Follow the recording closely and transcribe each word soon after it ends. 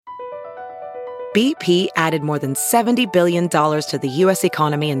BP added more than $70 billion to the U.S.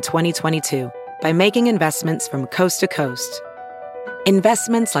 economy in 2022 by making investments from coast to coast.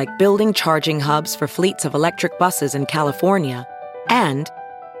 Investments like building charging hubs for fleets of electric buses in California and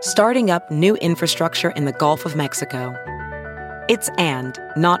starting up new infrastructure in the Gulf of Mexico. It's and,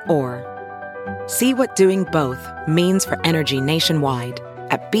 not or. See what doing both means for energy nationwide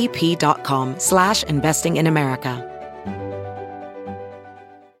at bp.com/investing in America.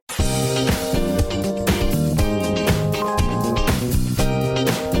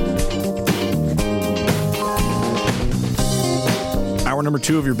 Hour number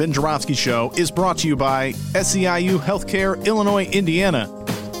 2 of your Ben Joravsky Show is brought to you by SEIU Healthcare Illinois, Indiana,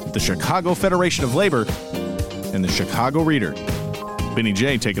 the Chicago Federation of Labor, and the Chicago Reader. Benny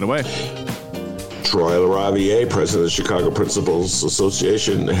J, take it away. Troy LaRaviere, president of the Chicago Prinicipals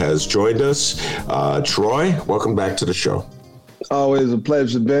Association, has joined us. Troy, welcome back to the show. Always a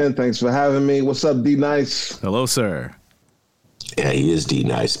pleasure, Ben. Thanks for having me. What's up, D Nice? Hello, sir. Yeah, he is D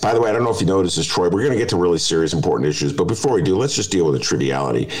Nice. By the way, I don't know if you noticed this, Troy. We're going to get to really serious, important issues. But before we do, let's just deal with a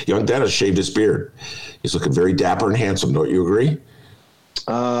triviality. Young Dennis shaved his beard. He's looking very dapper and handsome. Don't you agree?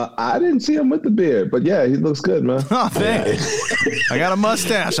 I didn't see him with the beard, but yeah, he looks good, man. Oh, thanks. I got a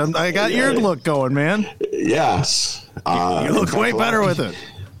mustache. I got your look going, man. Yes. You look way better with it.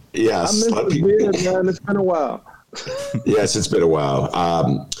 Yes. I missed the beard, man. It's been a while. Yes, it's been a while.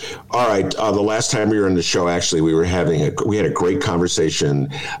 All right. The last time we were on the show, actually, we had a great conversation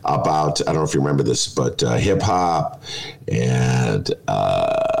about, I don't know if you remember this, but hip hop and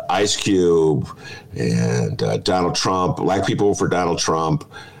Ice Cube and Donald Trump, black people for Donald Trump.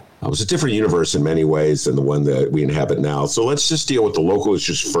 It was a different universe in many ways than the one that we inhabit now. So let's just deal with the local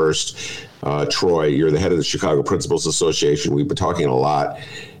issues first. Troy, you're the head of the Chicago Principals Association. We've been talking a lot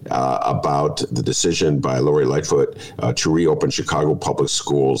about the decision by Lori Lightfoot to reopen Chicago public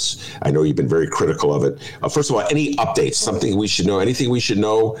schools. I know you've been very critical of it. First of all, any updates, something we should know, anything we should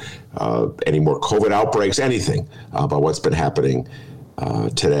know, any more COVID outbreaks, anything about what's been happening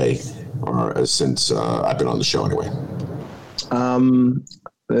today or since I've been on the show anyway?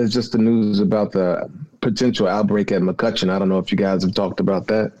 There's just the news about the potential outbreak at McCutcheon. I don't know if you guys have talked about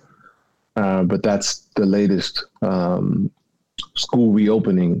that, but that's the latest school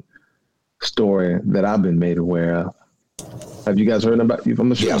reopening story that I've been made aware of. Have you guys heard about it?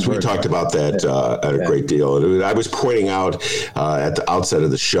 Yes, we talked about that a great deal. I was pointing out at the outset of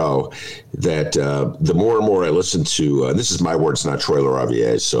the show that the more and more I listen to, and this is my words, not Troy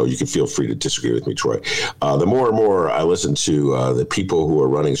LaRaviere's, so you can feel free to disagree with me, Troy. The more and more I listen to the people who are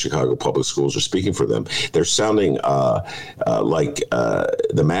running Chicago public schools or speaking for them, they're sounding like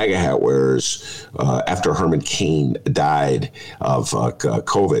the MAGA hat wearers after Herman Cain died of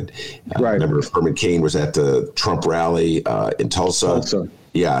COVID. Right. Remember, Herman Cain was at the Trump rally in Tulsa.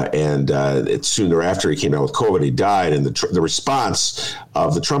 Yeah, and soon thereafter he came out with COVID. He died, and the response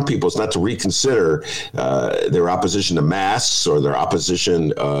of the Trump people is not to reconsider their opposition to masks or their opposition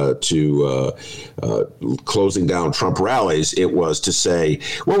to closing down Trump rallies. It was to say,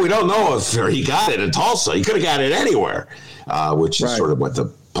 well, we don't know if he got it in Tulsa. He could have got it anywhere, which is sort of what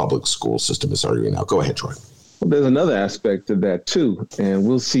the public school system is arguing now. Go ahead, Troy. Well, there's another aspect to that, too, and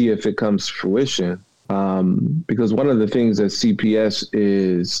we'll see if it comes to fruition. Because one of the things that CPS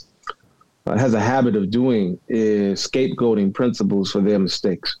has a habit of doing is scapegoating principals for their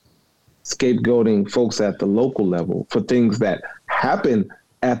mistakes, scapegoating folks at the local level for things that happen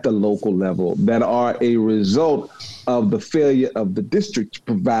at the local level that are a result of the failure of the district to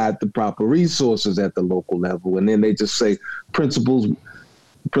provide the proper resources at the local level. And then they just say principals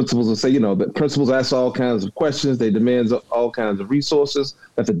will say, that principals ask all kinds of questions. They demand all kinds of resources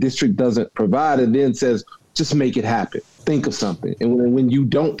that the district doesn't provide, and then says, just make it happen. Think of something. And when you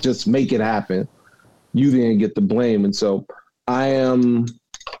don't just make it happen, you then get the blame. And so I am,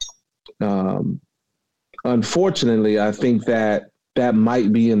 unfortunately, I think that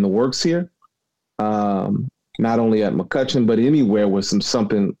might be in the works here, not only at McCutcheon, but anywhere where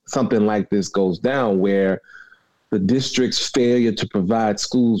something like this goes down, where the district's failure to provide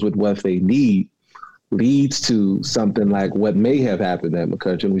schools with what they need leads to something like what may have happened at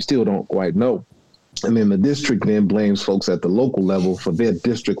McCutcheon. We still don't quite know. And then the district then blames folks at the local level for their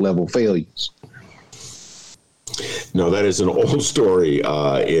district level failures. No, that is an old story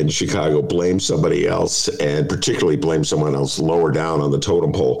in Chicago. Blame somebody else, and particularly blame someone else lower down on the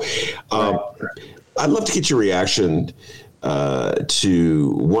totem pole. I'd love to get your reaction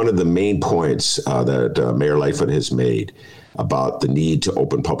to one of the main points that Mayor Lightfoot has made about the need to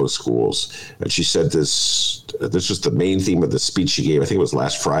open public schools. And she said this was the main theme of the speech she gave, I think it was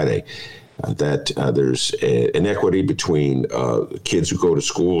last Friday, that there's inequity between kids who go to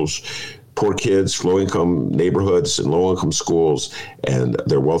schools poor kids, low-income neighborhoods and low-income schools and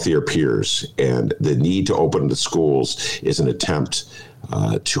their wealthier peers. And the need to open the schools is an attempt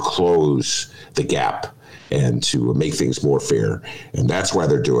to close the gap and to make things more fair. And that's why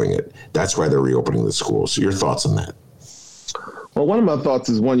they're doing it. That's why they're reopening the schools. So your thoughts on that? Well, one of my thoughts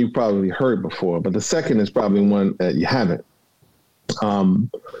is one you've probably heard before, but the second is probably one that you haven't.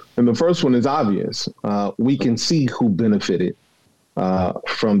 And the first one is obvious. We can see who benefited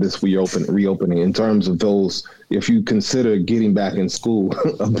from this reopening in terms of those, if you consider getting back in school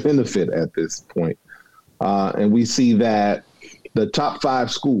a benefit at this point. And we see that the top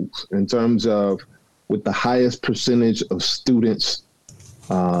 5 schools in terms of with the highest percentage of students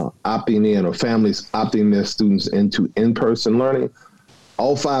opting in or families opting their students into in-person learning,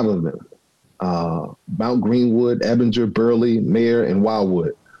 all 5 of them, Mount Greenwood, Ebinger, Burley, Mayer, and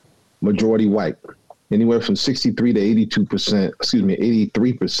Wildwood, majority white, anywhere from 63 to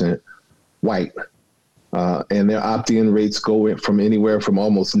 83% white. And their opt-in rates go from anywhere from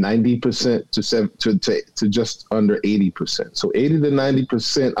almost 90% to just under 80%. So 80 to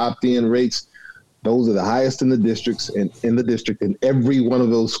 90% opt-in rates, those are the highest in the districts, and in the district, and every one of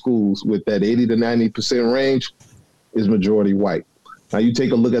those schools with that 80 to 90% range is majority white. Now you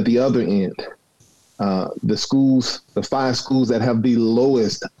take a look at the other end. The 5 schools that have the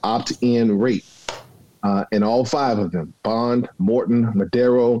lowest opt-in rate, and all 5 of them, Bond, Morton,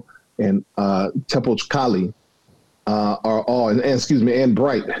 Madero, and Temple-Cali, are all, and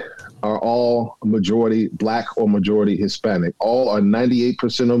Bright, are all majority Black or majority Hispanic. All are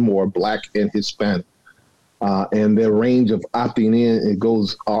 98% or more Black and Hispanic. And their range of opting in,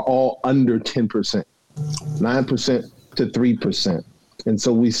 are all under 10%, 9% to 3%. And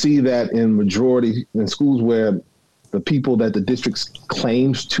so we see that in schools where the people that the district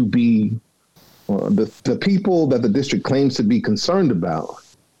claims to be, the people that the district claims to be concerned about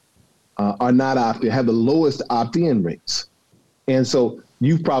are not have the lowest opt-in rates. And so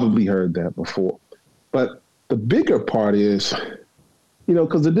you've probably heard that before. But the bigger part is,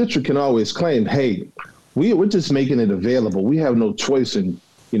 because the district can always claim, hey, we're just making it available. We have no choice in,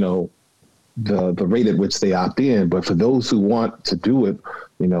 the rate at which they opt in. But for those who want to do it,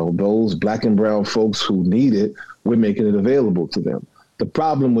 those Black and brown folks who need it, we're making it available to them. The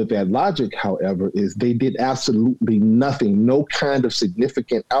problem with that logic, however, is they did absolutely nothing, no kind of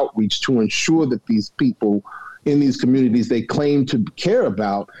significant outreach to ensure that these people in these communities they claim to care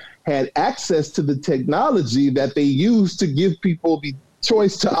about had access to the technology that they use to give people the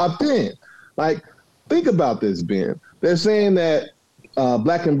choice to opt in. Like, think about this, Ben. They're saying that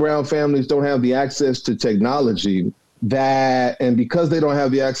Black and brown families don't have the access to technology and because they don't have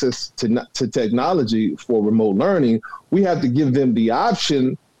the access to technology for remote learning, we have to give them the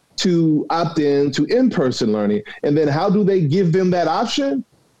option to opt in to in-person learning. And then how do they give them that option?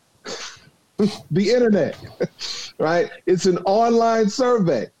 The internet, right? It's an online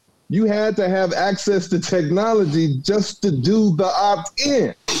survey. You had to have access to technology just to do the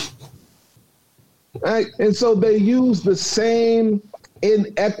opt-in, right? And so they use the same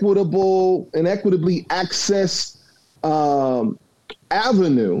inequitably accessed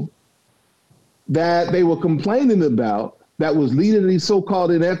avenue that they were complaining about that was leading to these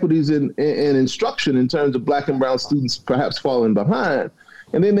so-called inequities in instruction in terms of Black and brown students perhaps falling behind.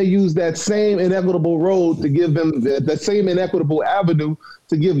 And then they use that same inequitable road to give them that same inequitable avenue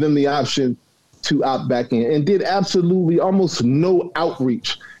to give them the option to opt back in, and did absolutely almost no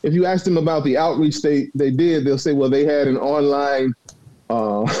outreach. If you ask them about the outreach they did, they'll say, well, they had an online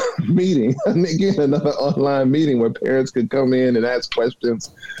meeting, and again, another online meeting where parents could come in and ask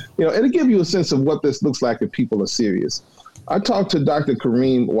questions, and to give you a sense of what this looks like if people are serious. I talked to Dr.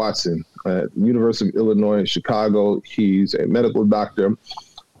 Kareem Watson at the University of Illinois in Chicago. He's a medical doctor,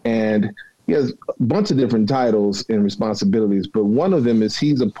 and he has a bunch of different titles and responsibilities, but one of them is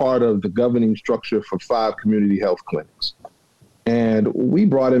he's a part of the governing structure for 5 community health clinics. And we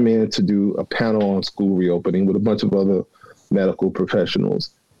brought him in to do a panel on school reopening with a bunch of other medical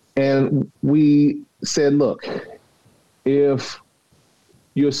professionals. And we said, look, if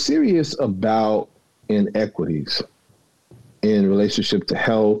you're serious about inequities in relationship to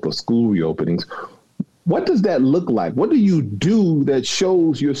health or school reopenings, what does that look like? What do you do that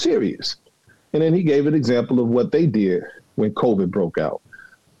shows you're serious? And then he gave an example of what they did when COVID broke out.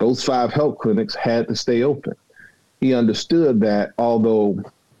 Those 5 health clinics had to stay open. He understood that although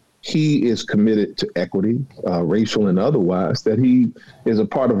he is committed to equity, racial and otherwise, that he is a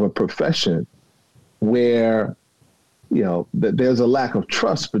part of a profession where, that there's a lack of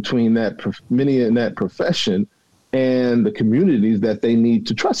trust between many in that profession and the communities that they need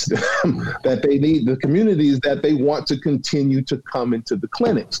to trust them, that they need the communities that they want to continue to come into the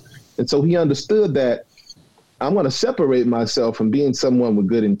clinics. And so he understood that I'm going to separate myself from being someone with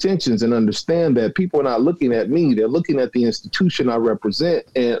good intentions and understand that people are not looking at me. They're looking at the institution I represent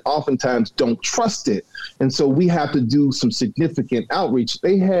and oftentimes don't trust it. And so we have to do some significant outreach.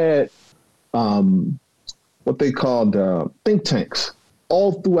 They had what they called think tanks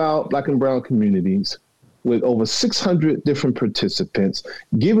all throughout Black and brown communities with over 600 different participants,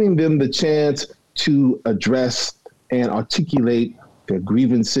 giving them the chance to address and articulate their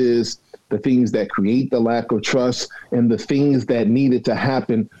grievances, the things that create the lack of trust, and the things that needed to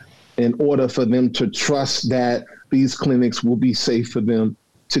happen in order for them to trust that these clinics will be safe for them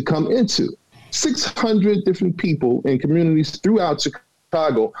to come into. 600 different people in communities throughout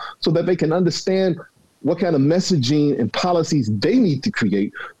Chicago so that they can understand what kind of messaging and policies they need to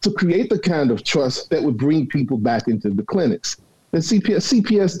create the kind of trust that would bring people back into the clinics. And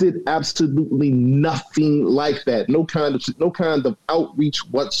CPS did absolutely nothing like that. No kind of outreach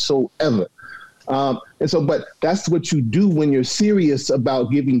whatsoever. But that's what you do when you're serious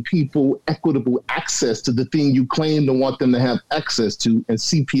about giving people equitable access to the thing you claim to want them to have access to. And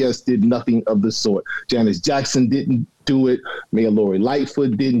CPS did nothing of the sort. Janice Jackson didn't do it. Mayor Lori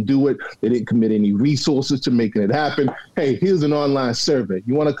Lightfoot didn't do it. They didn't commit any resources to making it happen. Hey, here's an online survey.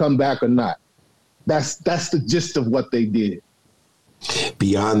 You want to come back or not? That's the gist of what they did.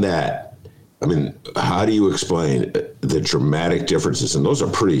 Beyond that, I mean, how do you explain the dramatic differences? And those are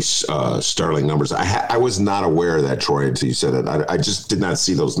pretty startling numbers. I was not aware of that, Troy, until you said it. I just did not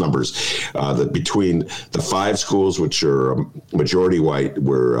see those numbers. That between the 5 schools, which are majority white,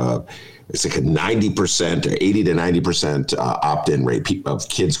 were it's like a 90% or 80 to 90% opt-in rate of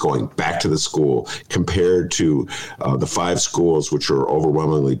kids going back to the school compared to the 5 schools, which are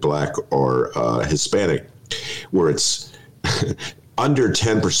overwhelmingly Black or Hispanic, where it's under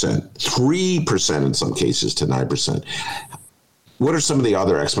 10%, 3% in some cases to 9%. What are some of the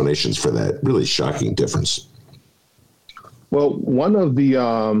other explanations for that really shocking difference? Well, one of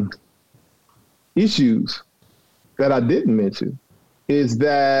the issues that I didn't mention is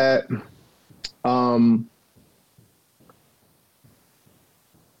that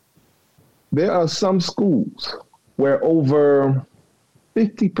there are some schools where over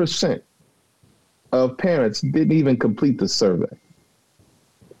 50% of parents didn't even complete the survey.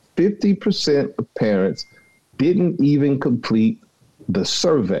 50% of parents didn't even complete the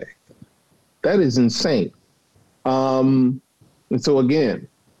survey. That is insane. And so again,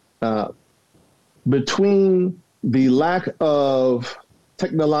 between the lack of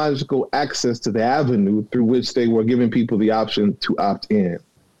technological access to the avenue through which they were giving people the option to opt in,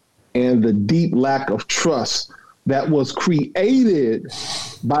 and the deep lack of trust that was created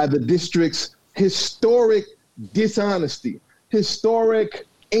by the district's historic dishonesty, historic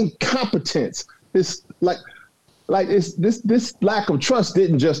incompetence. This lack of trust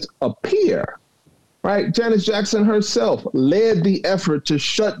didn't just appear, right? Janice Jackson herself led the effort to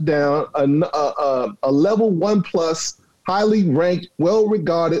shut down a level 1+, highly ranked,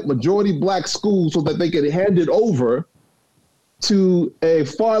 well-regarded majority Black school so that they could hand it over to a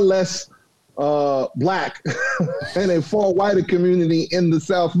far less Black and a far whiter community in the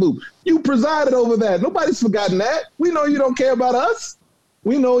South Loop. You presided over that. Nobody's forgotten that. We know you don't care about us.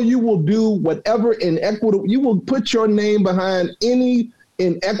 We know you will do whatever inequitable, you will put your name behind any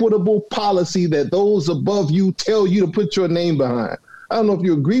inequitable policy that those above you tell you to put your name behind. I don't know if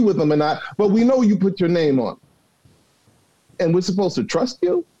you agree with them or not, but we know you put your name on. And we're supposed to trust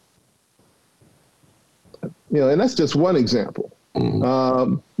you? And that's just one example.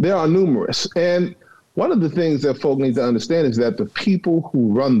 There are numerous. And one of the things that folk need to understand is that the people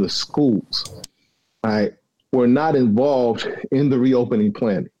who run the schools, right, were not involved in the reopening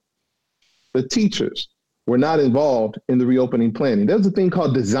planning. The teachers were not involved in the reopening planning. There's a thing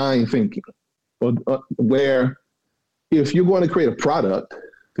called design thinking, where if you're going to create a product,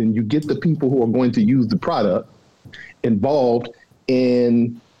 then you get the people who are going to use the product involved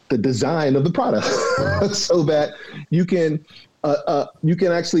in the design of the product so that you can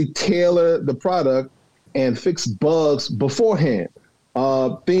actually tailor the product and fix bugs beforehand.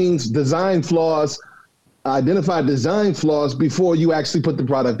 Identify design flaws before you actually put the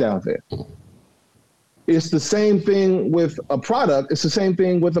product out there. It's the same thing with a product. It's the same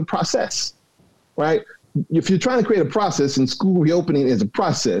thing with a process, right? If you're trying to create a process, and school reopening is a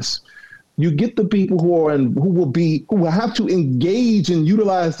process, you get the people who will have to engage and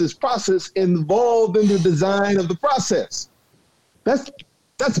utilize this process involved in the design of the process.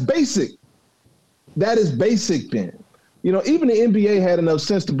 That's basic. That is basic then. Even the NBA had enough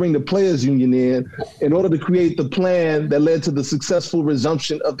sense to bring the players union in order to create the plan that led to the successful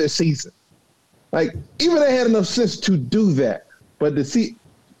resumption of their season. Like, even they had enough sense to do that. But the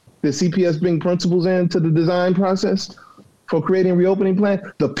CPS bring principals into the design process for creating a reopening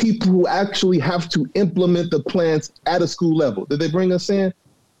plan? The people who actually have to implement the plans at a school level. Did they bring us in?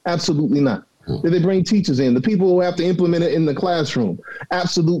 Absolutely not. Did they bring teachers in? The people who have to implement it in the classroom?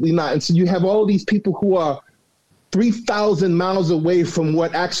 Absolutely not. And so you have all these people who are 3,000 miles away from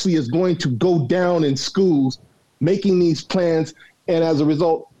what actually is going to go down in schools, making these plans. And as a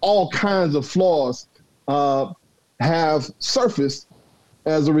result, all kinds of flaws have surfaced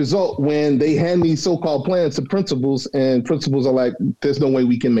as a result when they hand these so-called plans to principals, and principals are like, there's no way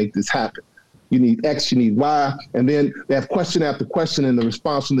we can make this happen. You need X, you need Y. And then they have question after question, and the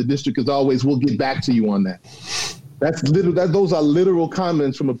response from the district is always, we'll get back to you on that. Those are literal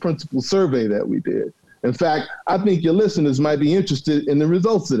comments from a principal survey that we did. In fact, I think your listeners might be interested in the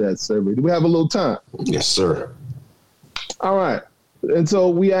results of that survey. Do we have a little time? Yes, sir. All right. And so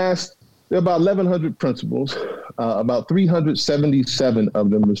we asked, there are about 1,100 principals. About 377 of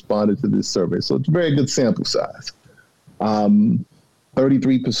them responded to this survey. So it's a very good sample size.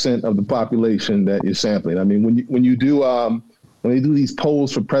 33% of the population that you're sampling. I mean, when they do these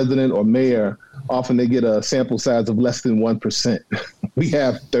polls for president or mayor, often they get a sample size of less than 1%. We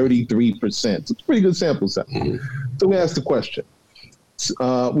have 33%. So it's a pretty good sample size. Mm-hmm. So we asked the question.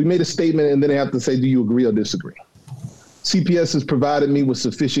 We made a statement, and then they have to say, do you agree or disagree? CPS has provided me with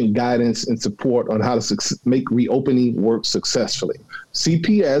sufficient guidance and support on how to make reopening work successfully.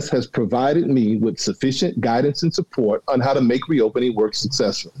 CPS has provided me with sufficient guidance and support on how to make reopening work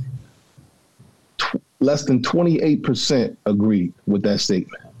successfully. Less than 28% agreed with that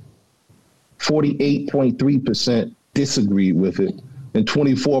statement. 48.3% disagreed with it, and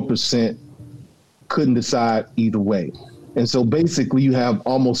 24% couldn't decide either way. And so basically you have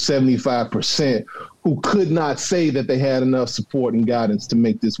almost 75% who could not say that they had enough support and guidance to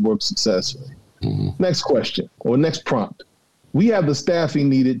make this work successfully. Mm-hmm. Next question, or next prompt. We have the staffing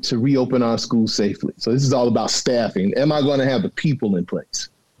needed to reopen our schools safely. So this is all about staffing. Am I going to have the people in place?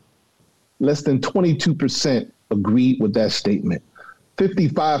 Less than 22% agreed with that statement.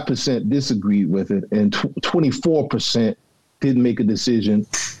 55% disagreed with it, and 24% didn't make a decision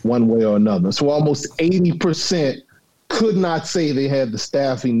one way or another. So almost 80% could not say they had the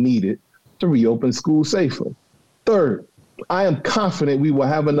staffing needed to reopen schools safely. Third, I am confident we will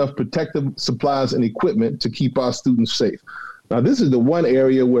have enough protective supplies and equipment to keep our students safe. Now, this is the one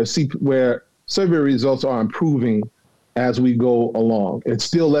area where survey results are improving as we go along. It's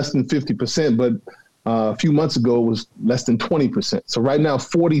still less than 50%, but a few months ago it was less than 20%. So right now,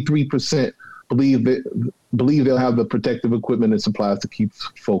 43% believe they'll have the protective equipment and supplies to keep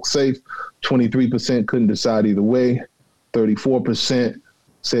folks safe. 23% couldn't decide either way. 34%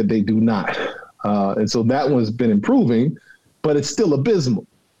 said they do not. And so that one's been improving, but it's still abysmal.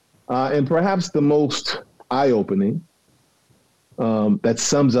 And perhaps the most eye-opening, that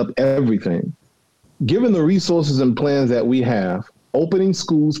sums up everything. Given the resources and plans that we have, opening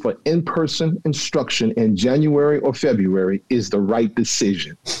schools for in-person instruction in January or February is the right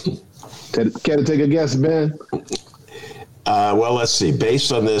decision. Care to take a guess, Ben? Well, let's see.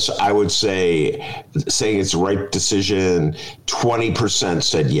 Based on this, I would saying it's the right decision, 20%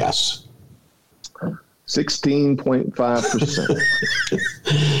 said yes.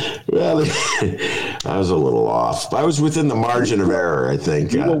 16.5%. Well, I was a little off. I was within the margin of error, I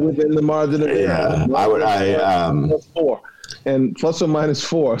think. You were within the margin of error. Yeah, plus 4. And plus or minus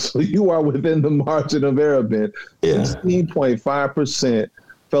 4. So you are within the margin of error, Ben. Yeah. 16.5%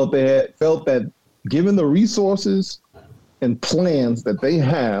 felt that given the resources and plans that they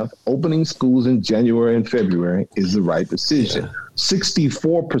have, opening schools in January and February is the right decision. Yeah.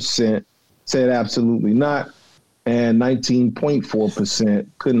 64% said absolutely not, and 19.4%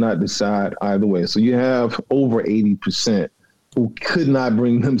 could not decide either way. So you have over 80% who could not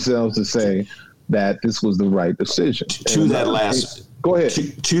bring themselves to say that this was the right decision. Go ahead.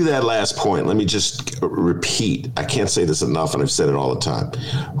 To that last point, let me just repeat. I can't say this enough, and I've said it all the time.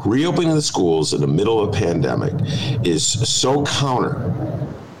 Reopening the schools in the middle of a pandemic is so counter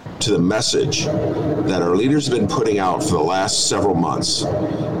to the message that our leaders have been putting out for the last several months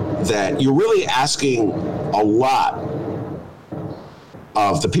that you're really asking a lot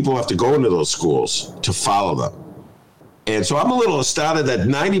of the people who have to go into those schools to follow them. And so I'm a little astounded that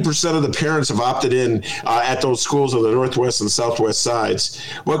 90% of the parents have opted in at those schools on the northwest and southwest sides.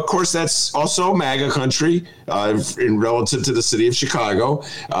 Well, of course, that's also MAGA country in relative to the city of Chicago,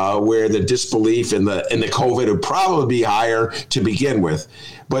 where the disbelief in the COVID would probably be higher to begin with.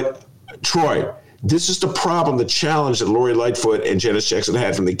 But Troy, This is the problem, the challenge that Lori Lightfoot and Janice Jackson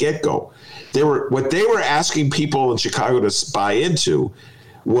had from the get-go. What they were asking people in Chicago to buy into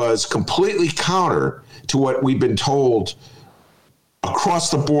was completely counter to what we've been told across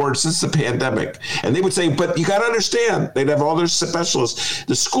the board since the pandemic. And they would say, but you got to understand, they'd have all their specialists.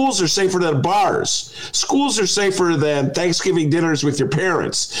 The schools are safer than bars. Schools are safer than Thanksgiving dinners with your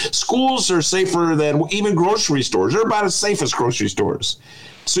parents. Schools are safer than even grocery stores. They're about as safe as grocery stores.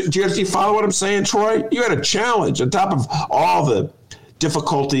 So do you follow what I'm saying, Troy? You had a challenge on top of all the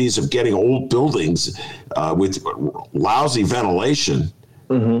difficulties of getting old buildings with lousy ventilation.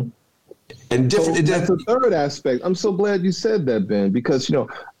 Mm-hmm. And different. So that's the third aspect. I'm so glad you said that, Ben, because,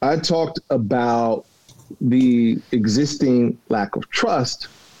 I talked about the existing lack of trust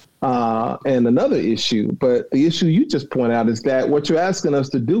and another issue. But the issue you just point out is that what you're asking us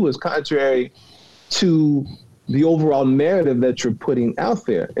to do is contrary to the overall narrative that you're putting out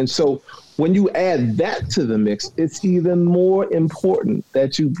there. And so when you add that to the mix, it's even more important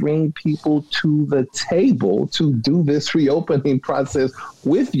that you bring people to the table to do this reopening process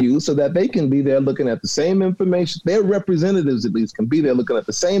with you so that they can be there looking at the same information. Their representatives, at least, can be there looking at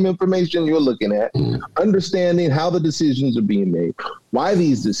the same information you're looking at, understanding how the decisions are being made, why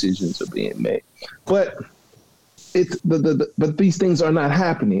these decisions are being made. But but these things are not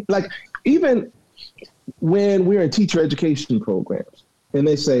happening. Like, even when we're in teacher education programs, and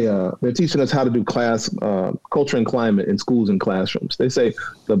they say they're teaching us how to do class culture and climate in schools and classrooms. They say,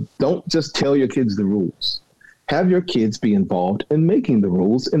 don't just tell your kids the rules. Have your kids be involved in making the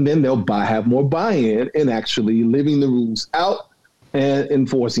rules, and then they'll have more buy-in in actually living the rules out and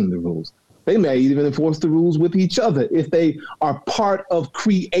enforcing the rules. They may even enforce the rules with each other if they are part of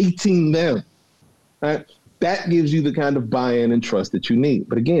creating them. Right? That gives you the kind of buy-in and trust that you need.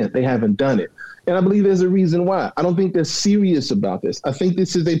 But again, they haven't done it. And I believe there's a reason why. I don't think they're serious about this. I think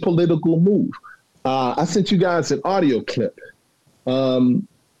this is a political move. I sent you guys an audio clip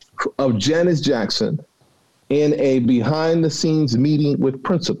of Janice Jackson in a behind-the-scenes meeting with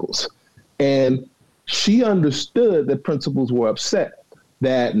principals. And she understood that principals were upset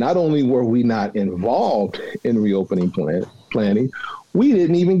that not only were we not involved in reopening planning, we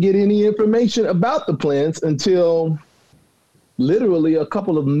didn't even get any information about the plans until literally a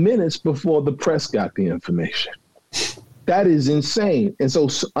couple of minutes before the press got the information. That is insane. And so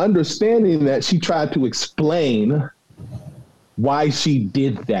understanding that, she tried to explain why she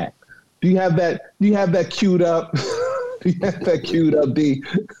did that. Do you have that queued up? Do you have that queued up, D?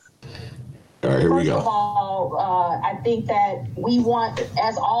 All right, here we go. First of all, I think that we want,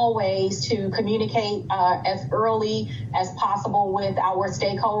 as always, to communicate as early as possible with our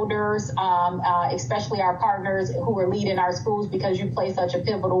stakeholders, especially our partners who are leading our schools, because you play such a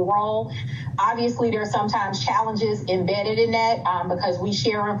pivotal role. Obviously, there are sometimes challenges embedded in that because we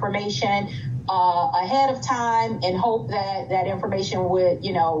share information ahead of time and hope that that information would,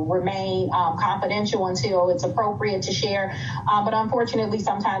 remain confidential until it's appropriate to share. But unfortunately,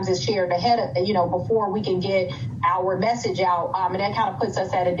 sometimes it's shared ahead of, before we can get our message out. And that kind of puts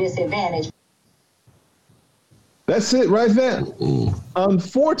us at a disadvantage. That's it right there.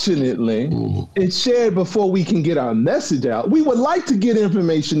 Unfortunately, it's shared before we can get our message out. We would like to get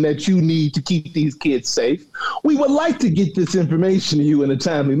information that you need to keep these kids safe. We would like to get this information to you in a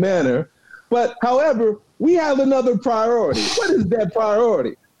timely manner. But however, we have another priority. What is that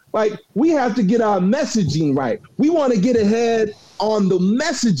priority? Like, we have to get our messaging right. We want to get ahead on the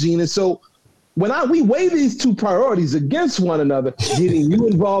messaging. And so when we weigh these two priorities against one another, getting you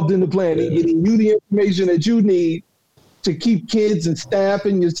involved in the planning, getting you the information that you need to keep kids and staff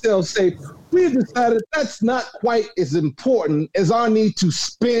and yourself safe, we've decided that's not quite as important as our need to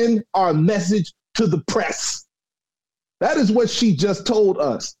spin our message to the press. That is what she just told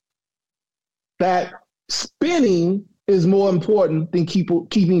us. That spinning is more important than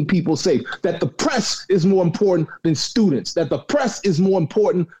keeping people safe, that the press is more important than students, that the press is more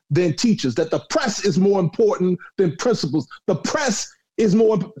important than teachers, that the press is more important than principals. The press is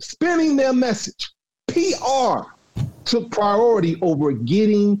more spinning their message. PR took priority over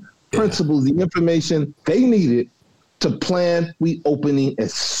getting principals the information they needed to plan reopening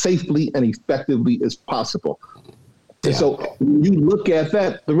as safely and effectively as possible. And so when you look at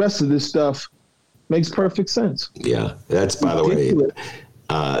that, the rest of this stuff makes perfect sense. Yeah, that's, by the way,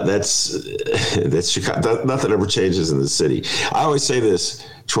 that's Chicago. Nothing ever changes in the city. I always say this,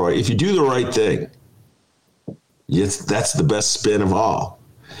 Troy, if you do the right thing, that's the best spin of all.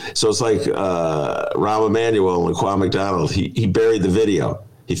 So it's like Rahm Emanuel and Laquan McDonald, he buried the video.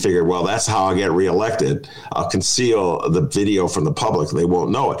 He figured, well, that's how I'll get reelected. I'll conceal the video from the public. They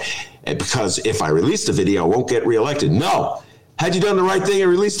won't know it. And because if I release the video, I won't get reelected. No. Had you done the right thing and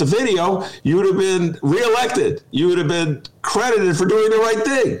released a video, you would have been reelected. You would have been credited for doing the right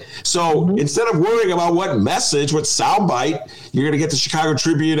thing. So instead of worrying about what message, what soundbite you're going to get the Chicago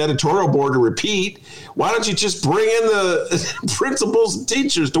Tribune editorial board to repeat, why don't you just bring in the principals and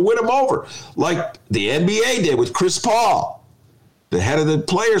teachers to win them over, like the NBA did with Chris Paul, the head of the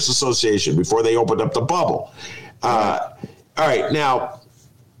Players Association, before they opened up the bubble. All right, now,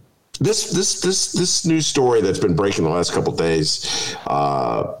 This news story that's been breaking the last couple of days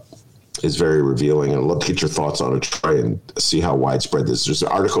is very revealing, and I'd love to get your thoughts on it, try and see how widespread this is. There's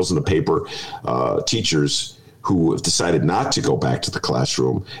articles in the paper, teachers who have decided not to go back to the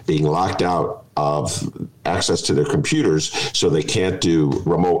classroom, being locked out of access to their computers so they can't do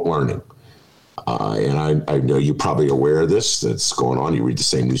remote learning. And I know you're probably aware of this, that's going on. You read the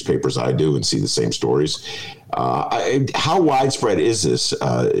same newspapers I do and see the same stories. How widespread is this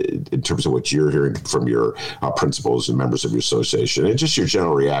in terms of what you're hearing from your principals and members of your association, and just your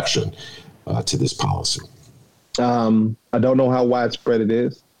general reaction to this policy? I don't know how widespread it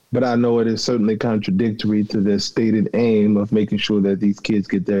is, but I know it is certainly contradictory to their stated aim of making sure that these kids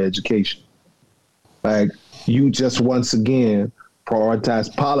get their education. Like, you just once again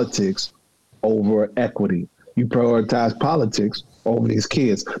prioritize politics over equity. You prioritize politics over these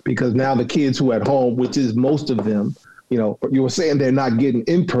kids, because now the kids who are at home, which is most of them, you were saying they're not getting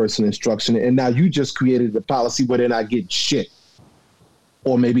in-person instruction, and now you just created a policy where they're not getting shit.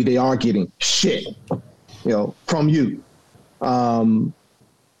 Or maybe they are getting shit, from you.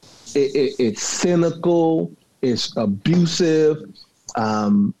 It's cynical, it's abusive.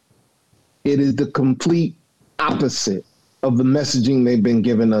 It is the complete opposite of the messaging they've been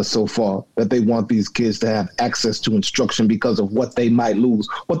giving us so far, that they want these kids to have access to instruction because of what they might lose.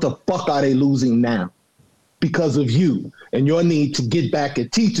 What the fuck are they losing now? Because of you and your need to get back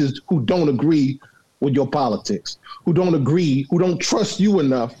at teachers who don't agree with your politics, who don't trust you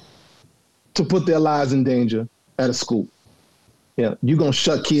enough to put their lives in danger at a school. Yeah, you're going to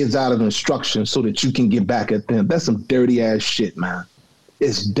shut kids out of instruction so that you can get back at them. That's some dirty ass shit, man.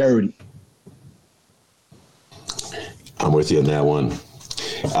 It's dirty. I'm with you on that one.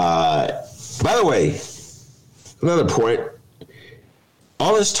 By the way, another point,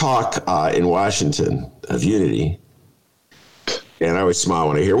 all this talk in Washington of unity, and I always smile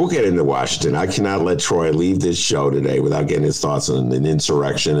when I hear, we'll get into Washington. I cannot let Troy leave this show today without getting his thoughts on an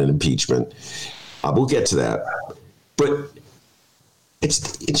insurrection and impeachment. We'll get to that. But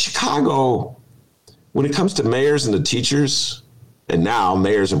it's in Chicago, when it comes to mayors and the teachers, and now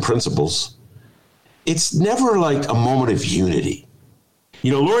mayors and principals, it's never like a moment of unity.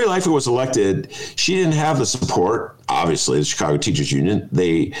 Lori Lightfoot was elected. She didn't have the support, obviously, the Chicago Teachers Union.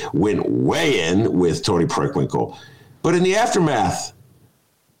 They went way in with Tony Preckwinkle. But in the aftermath,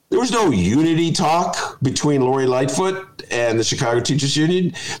 there was no unity talk between Lori Lightfoot and the Chicago Teachers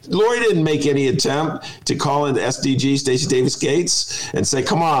Union. Lori didn't make any attempt to call in SDG, Stacey Davis Gates, and say,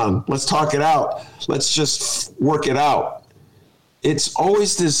 come on, let's talk it out. Let's just work it out. It's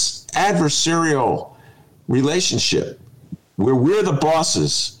always this adversarial relationship where we're the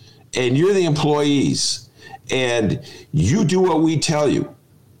bosses and you're the employees and you do what we tell you.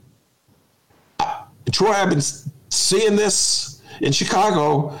 Troy, I've been seeing this in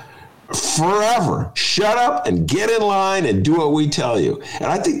Chicago forever. Shut up and get in line and do what we tell you. And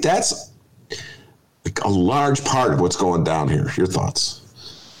I think that's a large part of what's going down here. Your thoughts?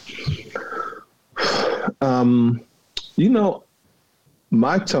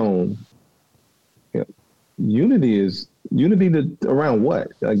 My tone, unity is unity around what?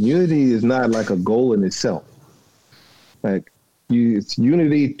 Like, unity is not like a goal in itself. Like, it's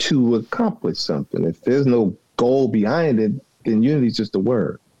unity to accomplish something. If there's no goal behind it, then unity is just a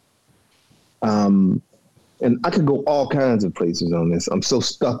word. And I could go all kinds of places on this. I'm so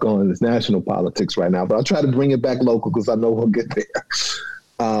stuck on this national politics right now, but I'll try to bring it back local because I know we'll get there.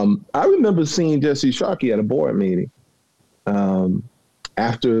 I remember seeing Jesse Sharkey at a board meeting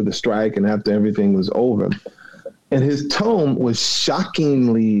after the strike and after everything was over. And his tone was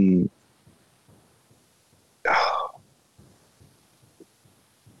shockingly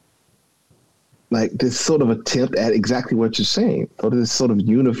like this sort of attempt at exactly what you're saying, or this sort of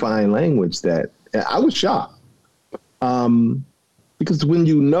unifying language that I was shocked. Because when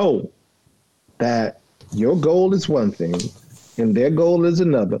you know that your goal is one thing and their goal is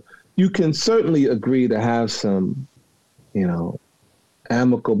another, you can certainly agree to have some,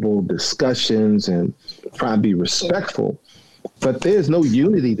 amicable discussions and try and be respectful. But there's no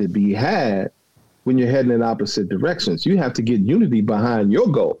unity to be had when you're heading in opposite directions. You have to get unity behind your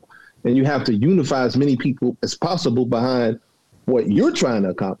goal, and you have to unify as many people as possible behind what you're trying to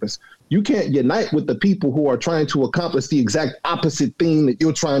accomplish. you can't unite with the people who are trying to accomplish the exact opposite thing that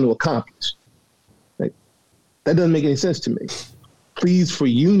you're trying to accomplish. Like, that doesn't make any sense to me. Please for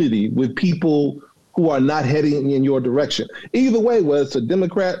unity with people who are not heading in your direction. Either way, whether it's a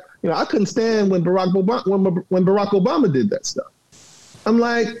Democrat, I couldn't stand when Barack Obama did that stuff. I'm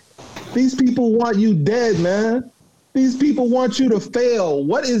like, these people want you dead, man. These people want you to fail.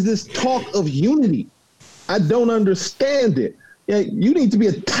 What is this talk of unity? I don't understand it. You need to be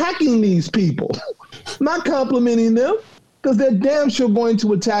attacking these people, not complimenting them, because they're damn sure going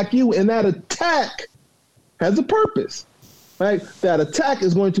to attack you. And that attack has a purpose, right? That attack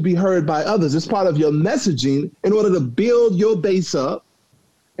is going to be heard by others. It's part of your messaging in order to build your base up,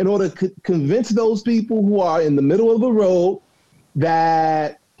 in order to convince those people who are in the middle of the road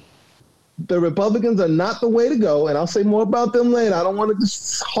that the Republicans are not the way to go. And I'll say more about them later. I don't want to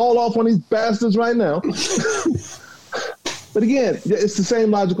just haul off on these bastards right now. But again, it's the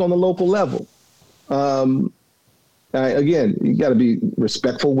same logic on the local level. Again, you got to be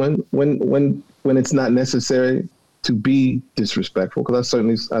respectful when it's not necessary to be disrespectful. Because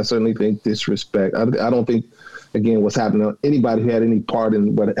I certainly think disrespect. I don't think, again, what's happening, anybody who had any part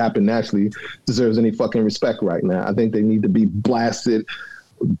in what happened nationally deserves any fucking respect right now. I think they need to be blasted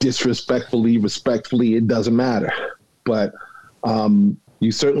disrespectfully, respectfully. It doesn't matter. But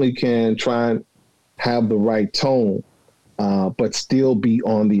you certainly can try and have the right tone, but still be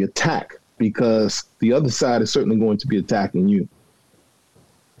on the attack, because the other side is certainly going to be attacking you.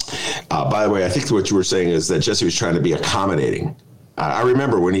 By the way, I think what you were saying is that Jesse was trying to be accommodating. I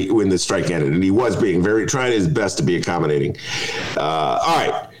remember when the strike ended, and he was being trying his best to be accommodating. All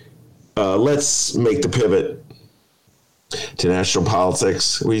right, let's make the pivot to national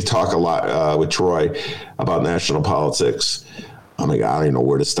politics. We talk a lot with Troy about national politics. Oh my God, I don't even know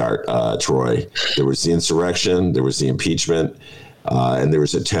where to start, Troy. There was the insurrection, there was the impeachment, and there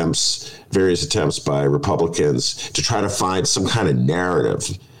was various attempts by Republicans to try to find some kind of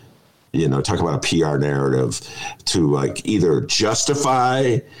narrative, talk about a PR narrative to either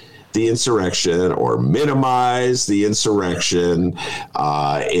justify the insurrection or minimize the insurrection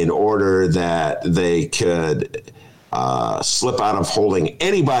in order that they could slip out of holding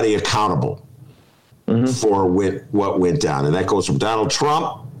anybody accountable for what went down. And that goes from Donald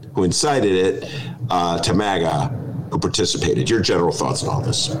Trump, who incited it, to MAGA, who participated. Your general thoughts on all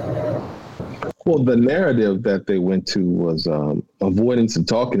this? Well, the narrative that they went to was avoidance of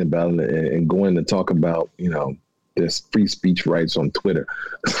talking about it and going to talk about, there's free speech rights on Twitter.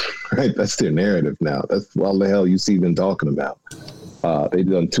 Right? That's their narrative now. That's all the hell you see them talking about. They've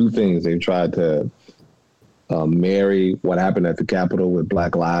done two things. They've tried to marry what happened at the Capitol with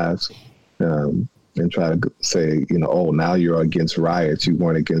Black Lives, and try to say, now you're against riots. You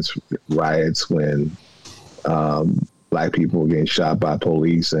weren't against riots when Black people were getting shot by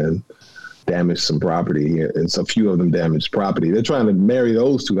police and damaged some property, and so a few of them damaged property. They're trying to marry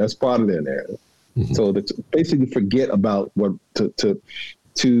those two. That's part of their narrative. Mm-hmm. So to basically forget about what to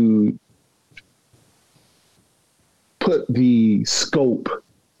put the scope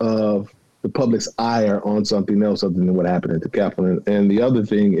of the public's ire on something else other than what happened at the Capitol. And the other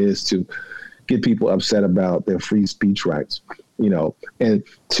thing is to get people upset about their free speech rights, and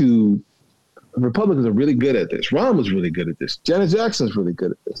Republicans are really good at this. Ron was really good at this. Janet Jackson's really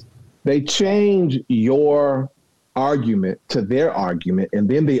good at this. They change your argument to their argument, and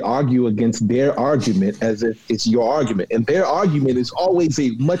then they argue against their argument as if it's your argument. And their argument is always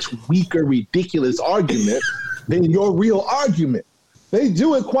a much weaker, ridiculous argument than your real argument. They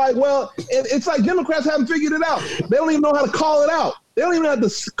do it quite well. And it's like Democrats haven't figured it out. They don't even know how to call it out. They don't even have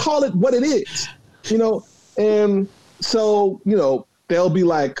to call it what it is, And so, they'll be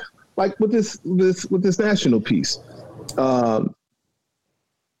like with this national piece,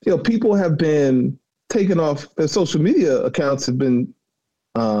 people have been taken off, their social media accounts have been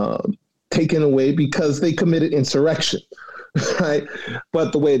taken away because they committed insurrection, right?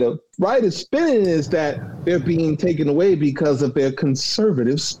 But the way the right is spinning is that they're being taken away because of their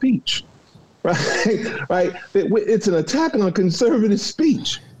conservative speech, right? Right? It's an attack on conservative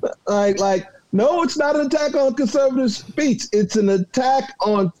speech, right? No, it's not an attack on conservative speech. It's an attack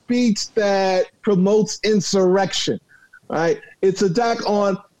on speech that promotes insurrection, right? It's an attack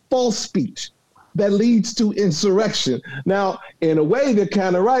on false speech that leads to insurrection. Now, in a way, they're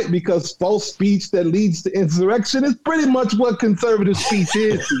kind of right, because false speech that leads to insurrection is pretty much what conservative speech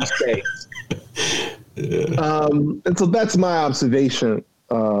is these days. Yeah. And so that's my observation.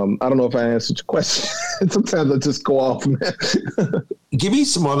 I don't know if I answered your question. Sometimes I just go off, man. Give me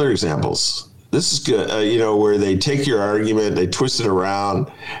some other examples This is good. Where they take your argument, they twist it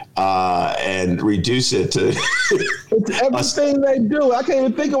around, and reduce it to. It's everything they do. I can't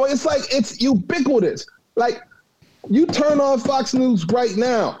even think of it. It's like it's ubiquitous. Like you turn on Fox News right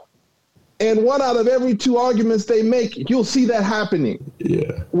now, and 1 out of every 2 arguments they make, you'll see that happening.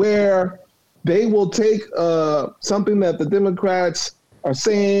 Yeah. Where they will take something that the Democrats are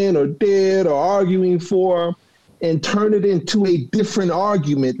saying or did or arguing for, and turn it into a different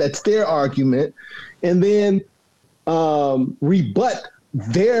argument that's their argument, and then rebut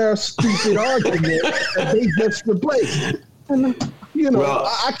their stupid argument that they just replaced. And,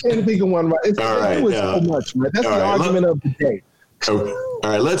 I can't think of one right. It was so much, man. That's the argument of the day. All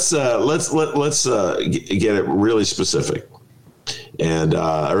right, let's get it really specific. And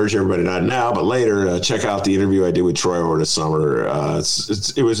I urge everybody, not now, but later, check out the interview I did with Troy over the summer.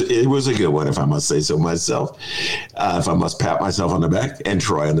 It was a good one, if I must say so myself. If I must pat myself on the back, and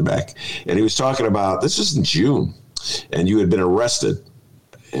Troy on the back. And he was talking about, this was in June, and you had been arrested,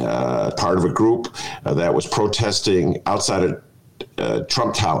 part of a group that was protesting outside of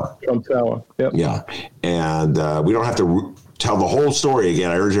Trump Tower. Trump Tower, yep. Yeah, and we don't have to tell the whole story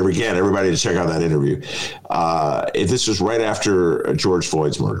again. I urge everybody to check out that interview. This was right after George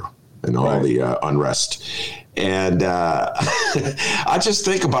Floyd's murder and all the unrest. And I just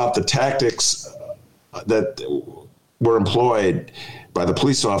think about the tactics that were employed by the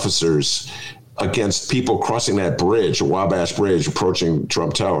police officers against people crossing that bridge, Wabash Bridge, approaching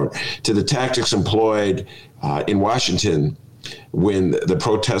Trump Tower, to the tactics employed in Washington when the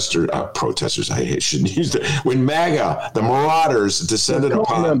protesters, I shouldn't use that, when MAGA, the marauders, descended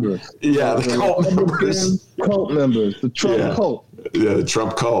upon members. Yeah, the cult members. Cult members, the Trump cult. Yeah, the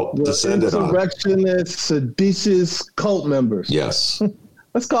Trump cult descended on. Insurrectionist, seditious cult members. Yes.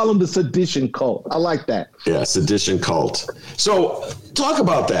 Let's call them the sedition cult. I like that. Yeah, sedition cult. So talk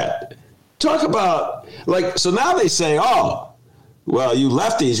about that. Talk about, so now they say, oh, well, you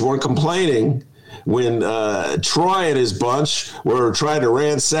lefties weren't complaining when Troy and his bunch were trying to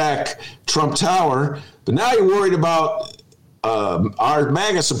ransack Trump Tower, but now you're worried about our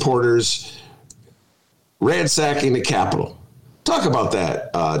MAGA supporters ransacking the Capitol. Talk about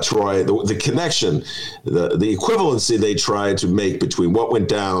that, Troy, the connection, the equivalency they tried to make between what went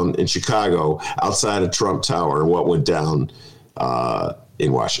down in Chicago outside of Trump Tower and what went down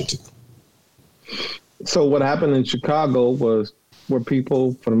in Washington. So what happened in Chicago were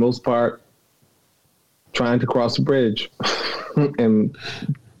people, for the most part, trying to cross the bridge and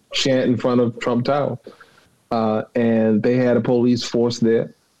chant in front of Trump Tower. And they had a police force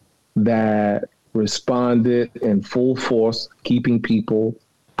there that responded in full force, keeping people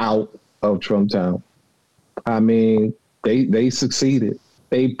out of Trump Tower. I mean, they succeeded.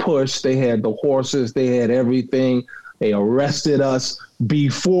 They pushed. They had the horses. They had everything. They arrested us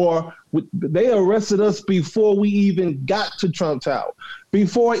before we even got to Trump Tower.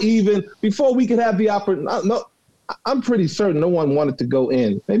 Before we could have the opportunity. No, I'm pretty certain no one wanted to go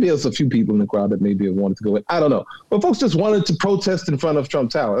in. Maybe there's a few people in the crowd that maybe wanted to go in. I don't know. But folks just wanted to protest in front of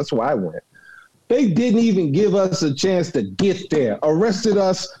Trump Tower. That's why I went. They didn't even give us a chance to get there. Arrested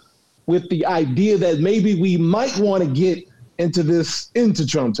us with the idea that maybe we might want to get into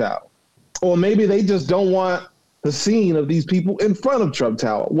Trump Tower. Or maybe they just don't want the scene of these people in front of Trump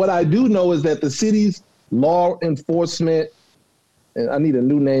Tower. What I do know is that the city's law enforcement, and I need a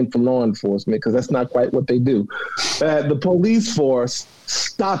new name for law enforcement because that's not quite what they do. The police force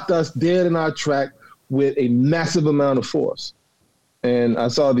stopped us dead in our track with a massive amount of force. And I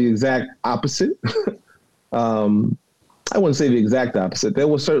saw the exact opposite. I wouldn't say the exact opposite. There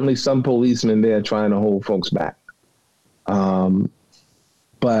were certainly some policemen there trying to hold folks back.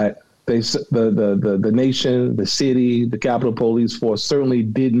 But the nation, the city, the Capitol Police Force certainly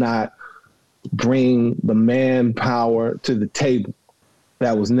did not bring the manpower to the table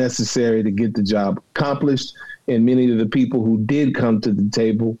that was necessary to get the job accomplished. And many of the people who did come to the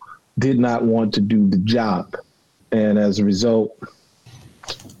table did not want to do the job. And as a result,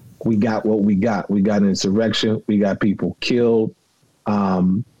 we got what we got. We got insurrection. We got people killed.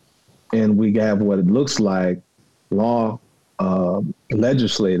 And we have what it looks like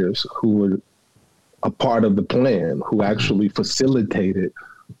legislators who were a part of the plan, who actually facilitated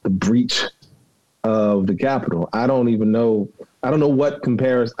the breach of the Capitol. I don't know what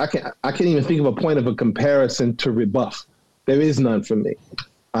comparison. I can't even think of a point of a comparison to rebuff. There is none for me.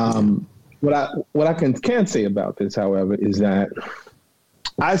 What I can say about this, however, is that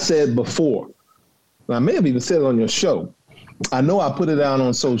I said before, and I may have even said it on your show. I know I put it out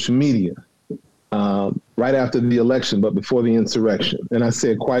on social media right after the election, but before the insurrection. And I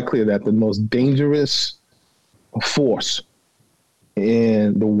said quite clear that the most dangerous force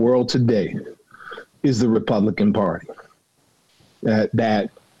in the world today is the Republican Party. That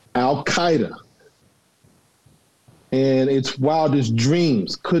Al-Qaeda and its wildest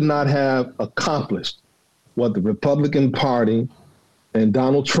dreams could not have accomplished what the Republican Party and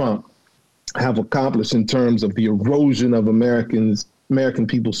Donald Trump have accomplished in terms of the erosion of American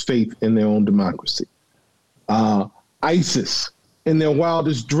people's faith in their own democracy. ISIS, in their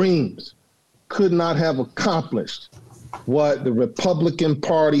wildest dreams, could not have accomplished what the Republican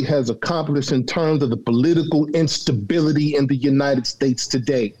Party has accomplished in terms of the political instability in the United States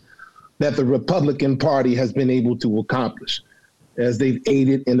today that the Republican Party has been able to accomplish as they've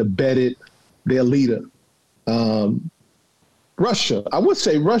aided and abetted their leader. Russia, I would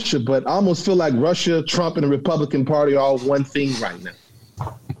say Russia, but I almost feel like Russia, Trump, and the Republican Party are all one thing right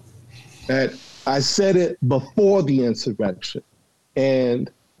now. That I said it before the insurrection, and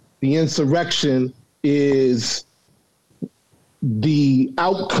the insurrection is the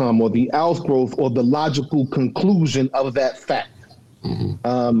outcome or the outgrowth or the logical conclusion of that fact.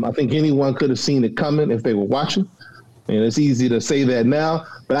 Mm-hmm. I think anyone could have seen it coming if they were watching, and it's easy to say that now,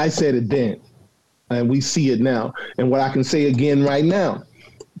 but I said it then. And we see it now. And what I can say again right now,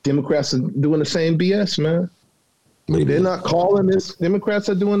 Democrats are doing the same BS, man. Maybe. They're not calling this, Democrats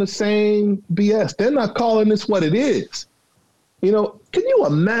are doing the same BS. They're not calling this what it is. You know, can you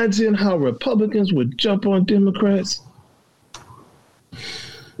imagine how Republicans would jump on Democrats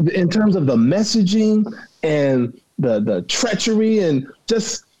in terms of the messaging and the treachery and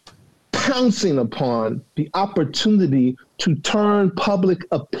just pouncing upon the opportunity to turn public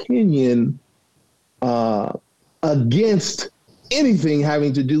opinion against anything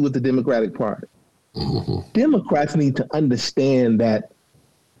having to do with the Democratic Party. Mm-hmm. Democrats need to understand that,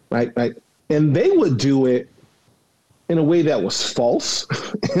 right? And they would do it in a way that was false,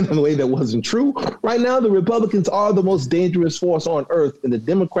 in a way that wasn't true. Right now, the Republicans are the most dangerous force on earth, and the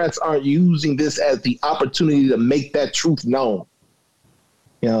Democrats aren't using this as the opportunity to make that truth known.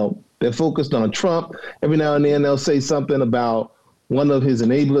 You know, they're focused on Trump. Every now and then they'll say something about one of his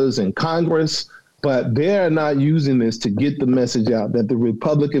enablers in Congress, but they're not using this to get the message out that the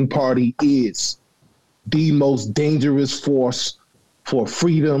Republican Party is the most dangerous force for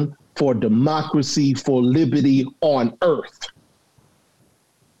freedom, for democracy, for liberty on earth.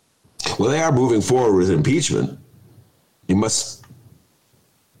 Well, they are moving forward with impeachment. You must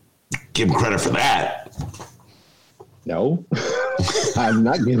give them credit for that. No, I'm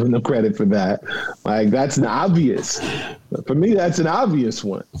not giving them credit for that. Like, that's an obvious. For me, that's an obvious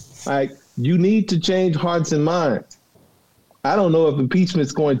one. Like, you need to change hearts and minds. I don't know if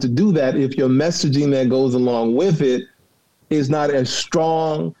impeachment's going to do that if your messaging that goes along with it is not as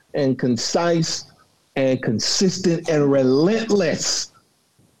strong and concise and consistent and relentless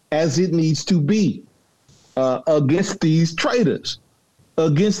as it needs to be against these traitors,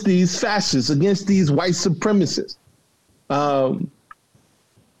 against these fascists, against these white supremacists.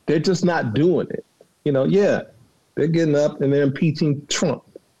 They're just not doing it. You know, yeah, they're getting up and they're impeaching Trump.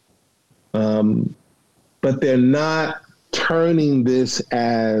 But they're not turning this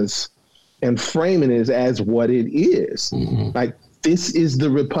as and framing it as what it is. Mm-hmm. Like, this is the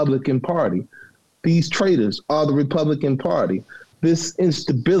Republican Party. These traitors are the Republican Party. This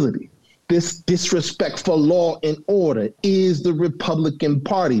instability, this disrespect for law and order is the Republican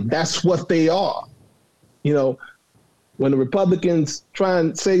Party. That's what they are. You know, when the Republicans try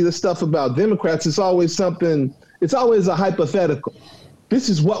and say this stuff about Democrats, it's always a hypothetical. This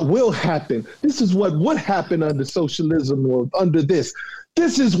is what will happen. This is what would happen under socialism or under this.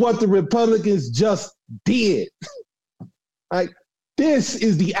 This is what the Republicans just did. Like, this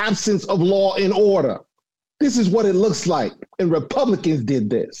is the absence of law and order. This is what it looks like. And Republicans did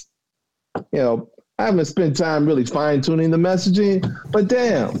this. You know, I haven't spent time really fine-tuning the messaging, but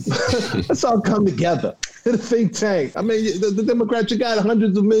damn, let's all come together in a think tank. I mean, the Democrats, you got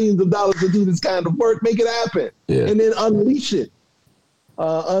hundreds of millions of dollars to do this kind of work. Make it happen. Yeah. And then unleash it.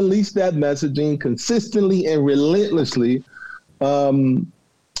 Unleash that messaging consistently and relentlessly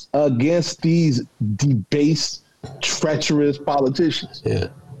against these debased, treacherous politicians. Yeah.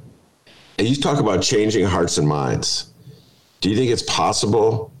 And you talk about changing hearts and minds. Do you think it's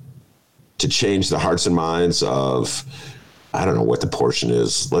possible to change the hearts and minds of, I don't know what the portion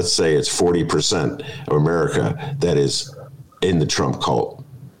is, let's say it's 40% of America that is in the Trump cult?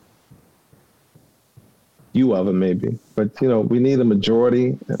 Few of them part, but you know, we need a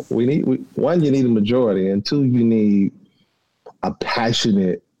majority. One, you need a majority, and two, you need a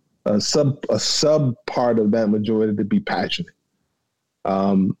passionate, a sub part of that majority to be passionate.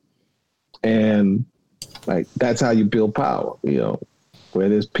 And like, that's how you build power. You know, where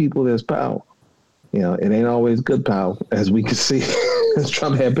there's people, there's power. You know, it ain't always good power, as we can see, as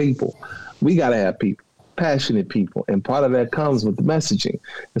Trump had people. We got to have people, passionate people. And part of that comes with the messaging.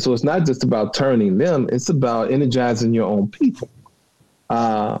 And so it's not just about turning them, it's about energizing your own people.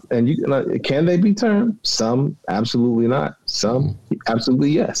 And can they be turned? Some, absolutely not. Some,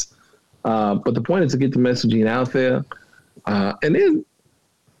 absolutely yes. But the point is to get the messaging out there. And then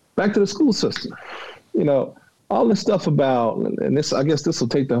back to the school system. All this stuff about, and this, I guess this will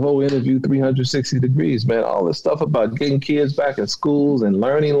take the whole interview 360 degrees, man. All this stuff about getting kids back in schools and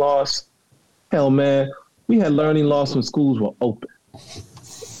learning loss. Hell, man, we had learning loss when schools were open,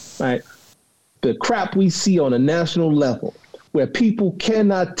 right? The crap we see on a national level where people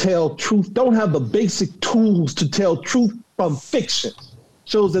cannot tell truth, don't have the basic tools to tell truth from fiction,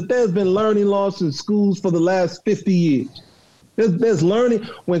 shows that there's been learning loss in schools for the last 50 years. There's learning.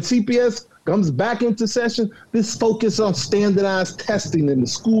 When CPS comes back into session, this focus on standardized testing in the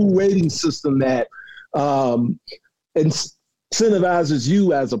school rating system that incentivizes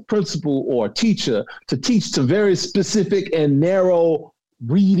you as a principal or a teacher to teach to very specific and narrow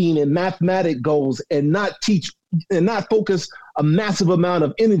reading and mathematic goals, and not focus a massive amount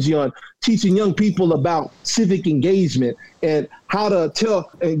of energy on teaching young people about civic engagement and how to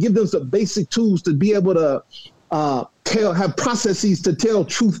tell and give them some basic tools to be able to have processes to tell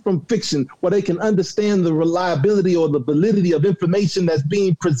truth from fiction, where they can understand the reliability or the validity of information that's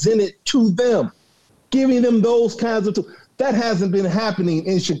being presented to them, giving them those kinds of tools. That hasn't been happening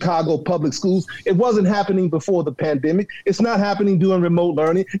in Chicago public schools. It wasn't happening before the pandemic. It's not happening during remote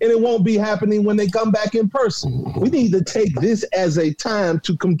learning, and it won't be happening when they come back in person. We need to take this as a time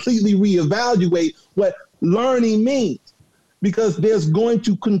to completely reevaluate what learning means, because there's going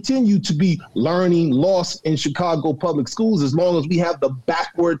to continue to be learning loss in Chicago public schools as long as we have the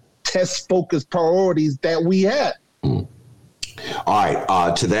backward test-focused priorities that we had. All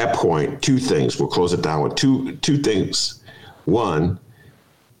right. To that point, two things. We'll close it down with two things. One,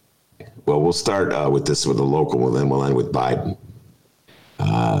 well, we'll start with the local, and then we'll end with Biden.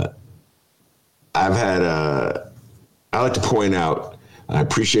 I like to point out, I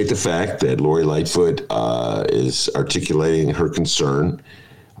appreciate the fact that Lori Lightfoot is articulating her concern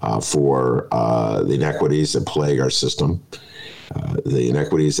for the inequities that plague our system, the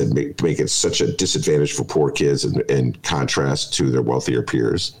inequities that make it such a disadvantage for poor kids in contrast to their wealthier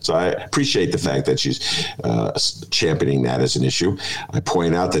peers. So I appreciate the fact that she's championing that as an issue. I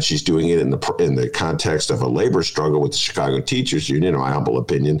point out that she's doing it in the context of a labor struggle with the Chicago Teachers Union. In my humble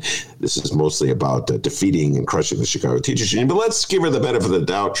opinion, this is mostly about defeating and crushing the Chicago Teachers Union. But let's give her the benefit of the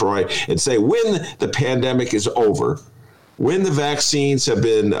doubt, Troy, and say when the pandemic is over, when the vaccines have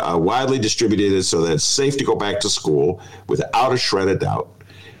been widely distributed so that it's safe to go back to school without a shred of doubt,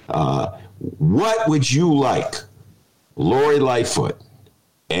 what would you like Lori Lightfoot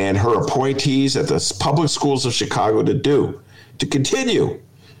and her appointees at the public schools of Chicago to do to continue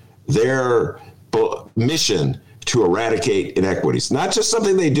their mission to eradicate inequities? Not just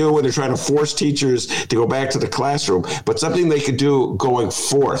something they do when they're trying to force teachers to go back to the classroom, but something they could do going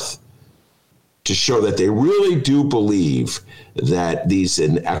forth to show that they really do believe that these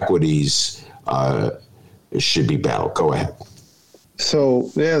inequities should be battled. Go ahead. So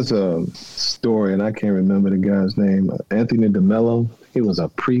there's a story, and I can't remember the guy's name, Anthony DeMello. He was a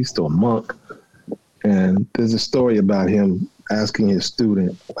priest or monk. And there's a story about him asking his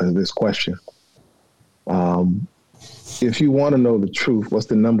student this question. If you want to know the truth, what's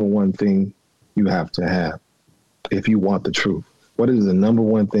the number one thing you have to have? If you want the truth, what is the number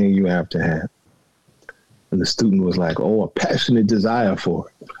one thing you have to have? And the student was like, a passionate desire for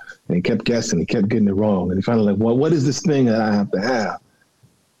it. And he kept guessing, he kept getting it wrong. And he finally well, what is this thing that I have to have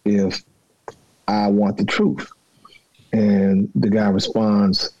if I want the truth? And the guy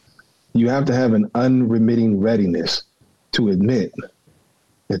responds, you have to have an unremitting readiness to admit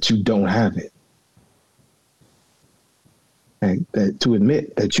that you don't have it. And to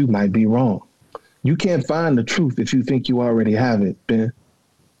admit that you might be wrong. You can't find the truth if you think you already have it, Ben.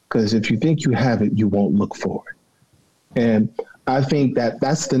 Because if you think you have it, you won't look for it. And I think that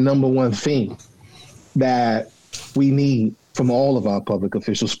that's the number one thing that we need from all of our public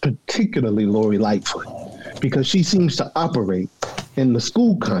officials, particularly Lori Lightfoot, because she seems to operate in the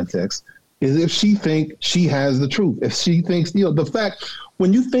school context as if she thinks she has the truth. If she thinks, the fact,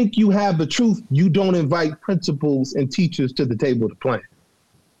 when you think you have the truth, you don't invite principals and teachers to the table to plan.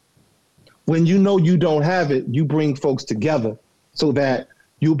 When you know you don't have it, you bring folks together so that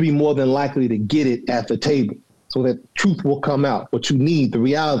you'll be more than likely to get it at the table, so that truth will come out, what you need, the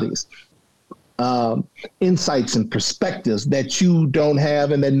realities, insights and perspectives that you don't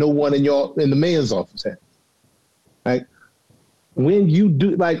have and that no one in the mayor's office has. Right? When you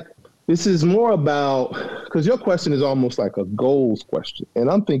do, This is more about, because your question is almost like a goals question. And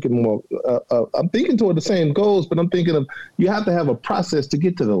I'm thinking more, I'm thinking toward the same goals, but I'm thinking of you have to have a process to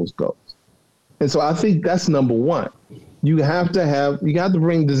get to those goals. And so I think that's number one. You have to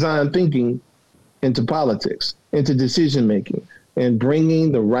bring design thinking into politics, into decision making, and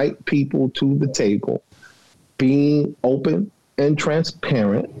bringing the right people to the table, being open and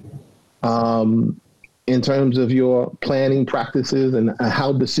transparent in terms of your planning practices and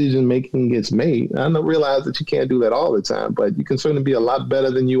how decision making gets made. I realize that you can't do that all the time, but you can certainly be a lot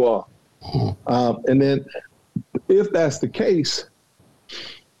better than you are. And then if that's the case,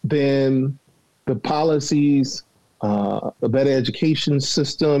 then the policies, the better education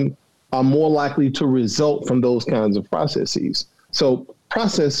system are more likely to result from those kinds of processes. So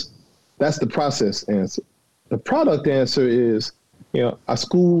process, that's the process answer. The product answer is, our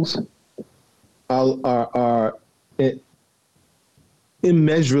schools are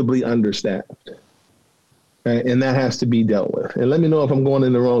immeasurably understaffed. Right? And that has to be dealt with. And let me know if I'm going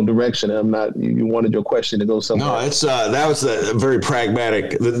in the wrong direction. I'm not. You wanted your question to go somewhere. No, it's that was a very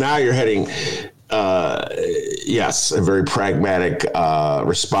pragmatic. Now you're heading. Yes, a very pragmatic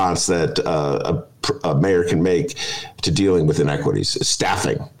response that a mayor can make to dealing with inequities.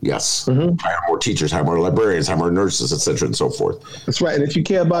 Staffing, yes. Mm-hmm. Hire more teachers, hire more librarians, hire more nurses, et cetera, and so forth. That's right. And if you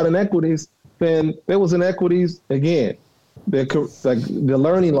care about inequities, then there was inequities again. Like the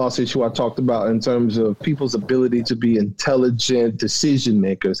learning loss issue I talked about in terms of people's ability to be intelligent decision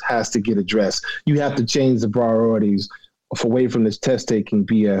makers has to get addressed. You have to change the priorities away from this test-taking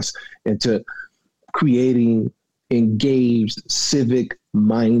BS into creating engaged,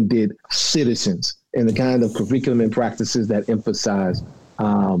 civic-minded citizens and the kind of curriculum and practices that emphasize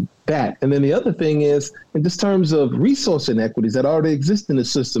that. And then the other thing is, in just terms of resource inequities that already exist in the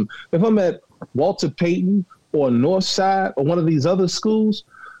system, if I'm at Walter Payton or Northside or one of these other schools,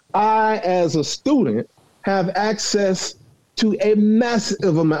 I, as a student, have access to a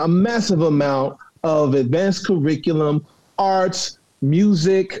massive amount of advanced curriculum, arts,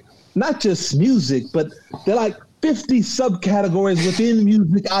 music, not just music, but they're like 50 subcategories within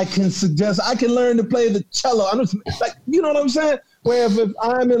music I can suggest. I can learn to play the cello. You know what I'm saying? Where if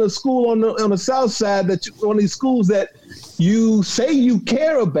I'm in a school on the south side, one of these schools that you say you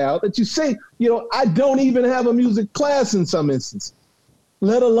care about, that you say, I don't even have a music class in some instances,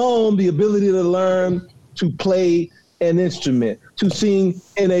 let alone the ability to learn to play an instrument, to sing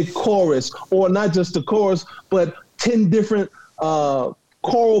in a chorus, or not just a chorus, but 10 different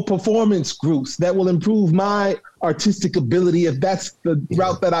choral performance groups that will improve my artistic ability if that's the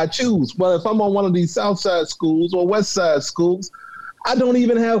route that I choose. Well, if I'm on one of these South Side schools or West Side schools, I don't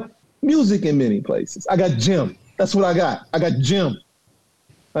even have music in many places. I got gym. That's what I got. I got gym.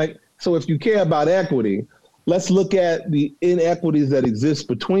 Right? So if you care about equity, let's look at the inequities that exist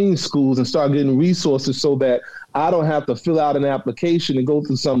between schools and start getting resources so that I don't have to fill out an application and go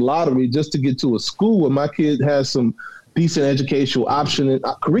through some lottery just to get to a school where my kid has some decent educational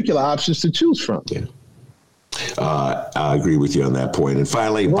curricular options to choose from. Yeah. I agree with you on that point. And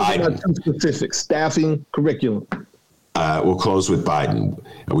finally, Biden. Specific staffing, curriculum. We'll close with Biden.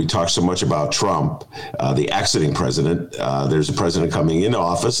 We talked so much about Trump, the exiting president. There's a president coming into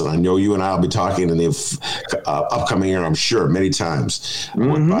office, and I know you and I will be talking in the upcoming year, I'm sure, many times,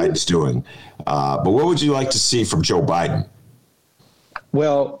 what Biden's doing. But what would you like to see from Joe Biden?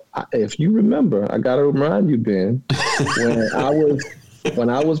 Well, if you remember, I got to remind you, Ben, when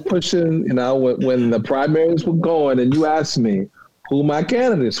I was pushing, when the primaries were going, and you asked me who my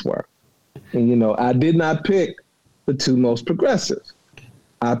candidates were, and I did not pick the two most progressive.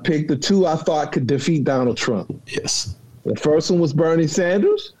 I picked the two I thought could defeat Donald Trump. Yes. The first one was Bernie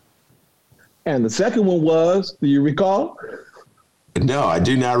Sanders, and the second one was, do you recall? No, I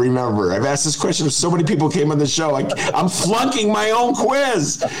do not remember. I've asked this question. So many people came on the show. I'm flunking my own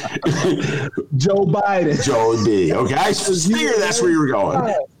quiz. Joe Biden. Joe B. Okay, I figured that's where you were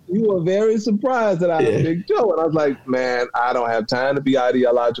going. You were very surprised that I picked Joe. And I was like, man, I don't have time to be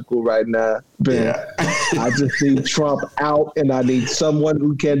ideological right now. Ben, I just need Trump out, and I need someone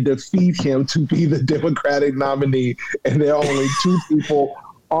who can defeat him to be the Democratic nominee. And there are only two people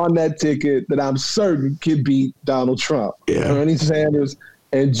on that ticket that I'm certain could beat Donald Trump. Yeah. Bernie Sanders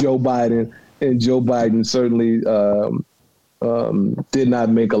and Joe Biden. And Joe Biden certainly did not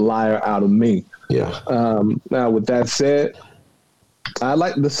make a liar out of me. Yeah. Now, with that said, I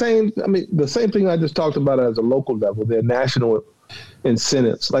like the same thing I just talked about as a local level. There are national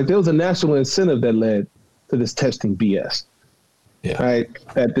incentives. Like there was a national incentive that led to this testing BS. right?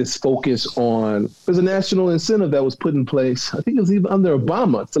 That this focus on, there's a national incentive that was put in place, I think it was even under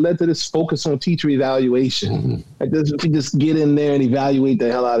Obama, to let this focus on teacher evaluation. Like this, if you just get in there and evaluate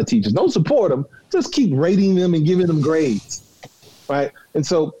the hell out of teachers, don't support them, just keep rating them and giving them grades, right? And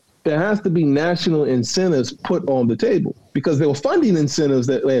so there has to be national incentives put on the table, because there were funding incentives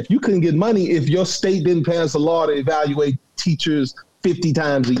that if you couldn't get money, if your state didn't pass a law to evaluate teachers 50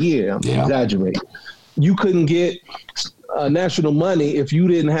 times a year, I'm exaggerating. You couldn't get national money if you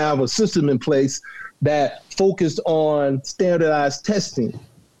didn't have a system in place that focused on standardized testing,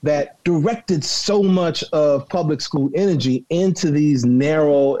 that directed so much of public school energy into these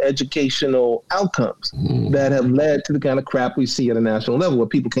narrow educational outcomes that have led to the kind of crap we see at a national level, where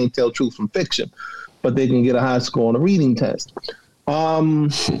people can't tell truth from fiction, but they can get a high score on a reading test.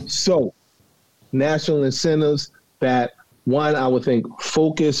 So national incentives that, one, I would think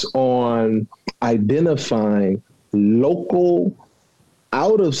focus on identifying local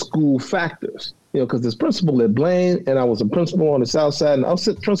out-of-school factors. Because there's principal at Blaine, and I was a principal on the South Side, and I was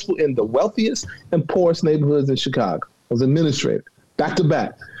a principal in the wealthiest and poorest neighborhoods in Chicago. I was administrator, back to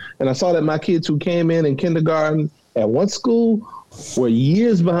back. And I saw that my kids who came in kindergarten at one school were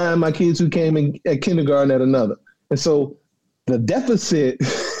years behind my kids who came in at kindergarten at another. And so the deficit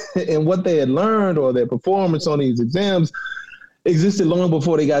in what they had learned or their performance on these exams existed long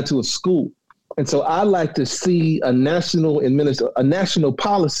before they got to a school. And so I like to see a national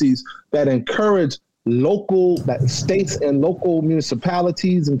policies that encourage states and local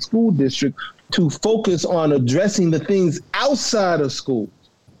municipalities and school districts to focus on addressing the things outside of schools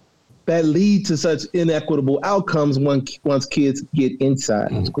that lead to such inequitable outcomes once kids get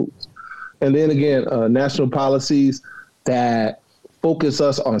inside of schools. And then again, national policies that focus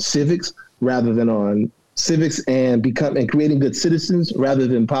us on civics rather than on civics and creating good citizens, rather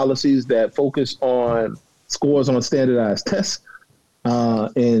than policies that focus on scores on standardized tests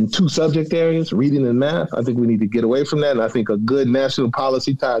in two subject areas, reading and math. I think we need to get away from that. And I think a good national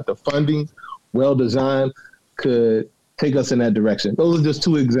policy tied to funding, well designed, could take us in that direction. Those are just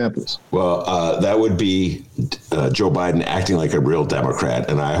two examples. Well, that would be Joe Biden acting like a real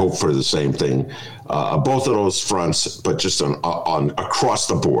Democrat, and I hope for the same thing both of those fronts, but just on across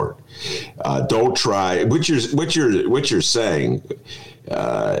the board. Don't try. What you're saying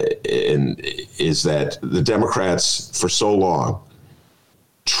is that the Democrats for so long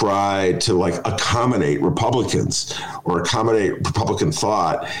try to accommodate Republicans or accommodate Republican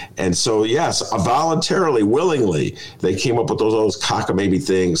thought. And so, yes, voluntarily, willingly, they came up with those cockamamie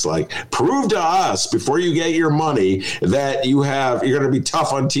things like, prove to us before you get your money that you're going to be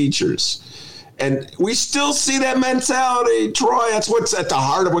tough on teachers. And we still see that mentality, Troy. That's what's at the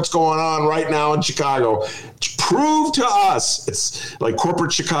heart of what's going on right now in Chicago. Prove to us, it's like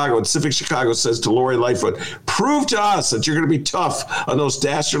corporate Chicago and civic Chicago says to Lori Lightfoot, prove to us that you're going to be tough on those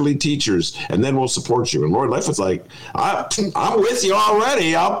dastardly teachers, and then we'll support you. And Lori Lightfoot's like, I'm with you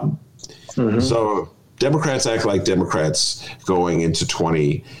already. So Democrats act like Democrats going into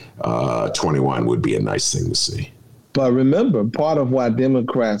 2021 would be a nice thing to see. But remember, part of why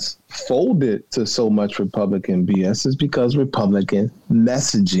Democrats folded to so much Republican BS is because Republican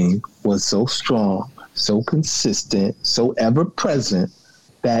messaging was so strong, so consistent, so ever present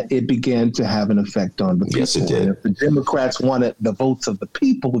that it began to have an effect on the people. Yes, it did. And if the Democrats wanted the votes of the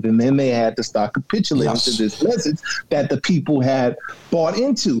people, then they had to start capitulating to this message that the people had bought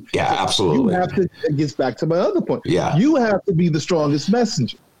into. Yeah, absolutely. It gets back to my other point. Yeah. You have to be the strongest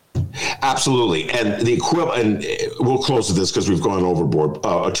messenger. Absolutely. And the equivalent, and we'll close with this because we've gone overboard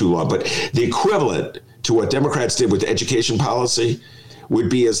too long, but the equivalent to what Democrats did with education policy would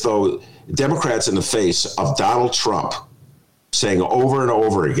be as though Democrats, in the face of Donald Trump saying over and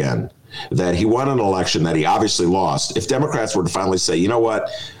over again that he won an election that he obviously lost, if Democrats were to finally say, you know what,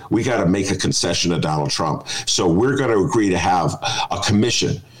 we got to make a concession to Donald Trump. So we're going to agree to have a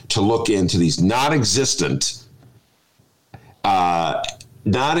commission to look into these non-existent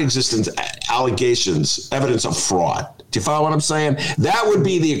allegations, evidence of fraud. Do you follow what I'm saying? That would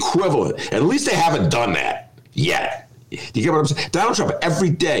be the equivalent. At least they haven't done that yet. Do you get what I'm saying? Donald Trump, every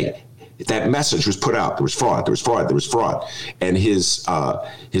day, that message was put out. There was fraud. There was fraud. There was fraud. And his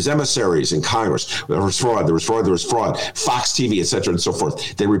emissaries in Congress, there was fraud. There was fraud. There was fraud. Fox TV, et cetera, and so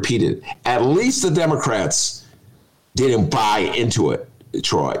forth. They repeated. At least the Democrats didn't buy into it,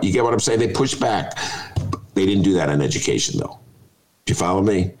 Troy. You get what I'm saying? They pushed back. They didn't do that in education, though. Do you follow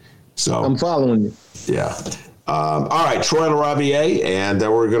me? So I'm following you. Yeah. All right, Troy LaRaviere, and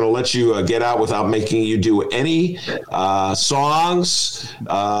we're going to let you get out without making you do any songs,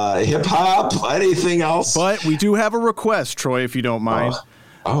 hip hop, anything else. But we do have a request, Troy, if you don't mind.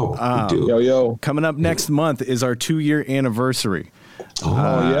 Oh, we do. Yo. Coming up next month is our 2-year anniversary.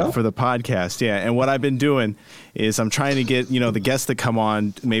 For the podcast. Yeah. And what I've been doing is I'm trying to get, the guests that come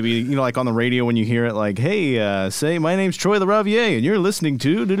on, maybe, like on the radio when you hear it, like, hey, say, my name's Troy LaRaviere and you're listening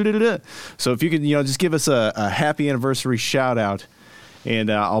to da-da-da-da. So if you could, just give us a happy anniversary shout out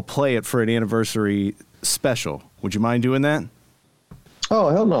and I'll play it for an anniversary special. Would you mind doing that? Oh,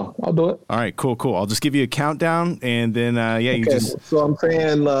 hell no. I'll do it. All right, cool. I'll just give you a countdown, and then, you just... So I'm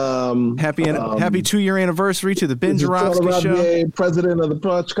saying... happy 2-year anniversary to the Ben Joravsky Show. President of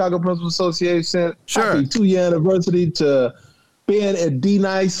the Chicago Prinicipals Association. Sure. Happy 2-year anniversary to Ben and D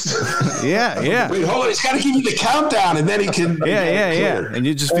Nice. Yeah. Wait, hold on. He's got to give you the countdown, and then he can... Yeah. And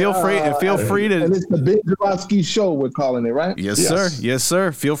you just feel free to... And it's the Ben Joravsky Show, we're calling it, right? Yes, sir. Yes,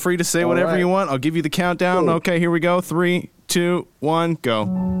 sir. Feel free to say whatever you want. I'll give you the countdown. Cool. Okay, here we go. 3, 2, 1, go.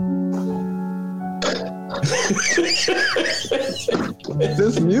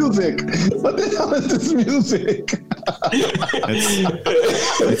 This music. What the hell is this music?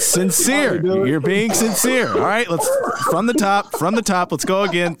 It's sincere. You're being sincere. All right, let's from the top. Let's go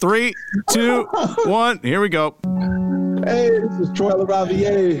again. 3, 2, 1. Here we go. Hey, this is Troy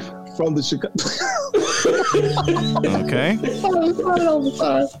LaRaviere from the Chicago. Okay.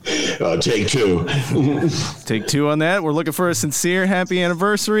 Take 2. Take 2 on that. We're looking for a sincere happy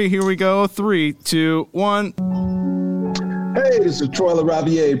anniversary. Here we go. 3, 2, 1. Hey, this is Troy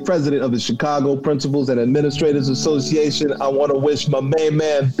LaRaviere, president of the Chicago Principals and Administrators Association. I want to wish my main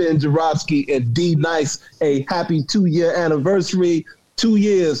man, Ben Joravsky and D Nice, a happy 2-year anniversary. 2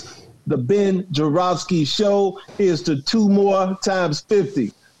 years. The Ben Joravsky Show is to 2 more times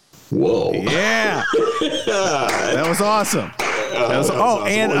 50. Whoa. Yeah. That was awesome.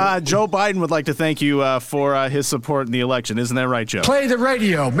 And Joe Biden would like to thank you for his support in the election. Isn't that right, Joe? Play the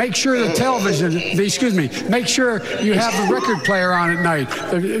radio. Make sure the television, make sure you have the record player on at night.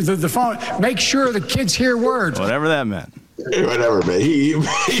 The phone. Make sure the kids hear words. Whatever that meant. Whatever, man. He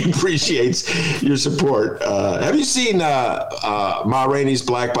appreciates your support. Have you seen Ma Rainey's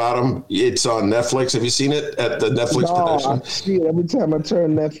Black Bottom? It's on Netflix. Have you seen it at the Netflix production? I see it every time I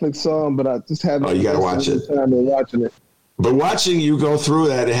turn Netflix on, but I just haven't. Oh, you got to watch it. Time in watching it. But watching you go through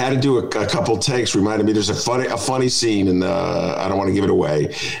that, it had to do a couple takes. Reminded me, there's a funny scene, and I don't want to give it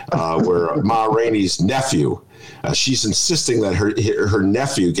away, where Ma Rainey's nephew. She's insisting that her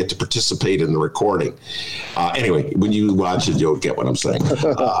nephew get to participate in the recording. Anyway, when you watch it, you'll get what I'm saying.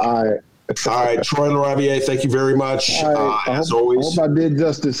 All right, Troy LaRaviere, thank you very much. As always, I hope I did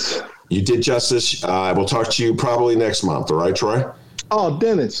justice. You did justice. We'll talk to you probably next month. All right, Troy? Oh,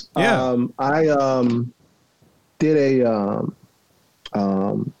 Dennis. Yeah.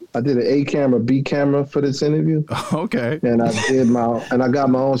 I did an A camera, B camera for this interview. Okay. And I got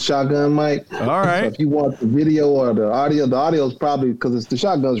my own shotgun mic. All right. So if you want the video or the audio is probably, because the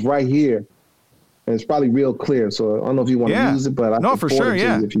shotgun's right here. And it's probably real clear. So I don't know if you want to use it, but I can for sure.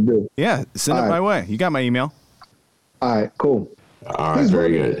 Yeah. If you do. Yeah. Send it my way. You got my email. All right. Cool. All right.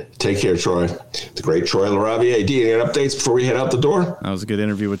 Very good. Take care, Troy. The great Troy LaRaviere. Do you have any updates before we head out the door? That was a good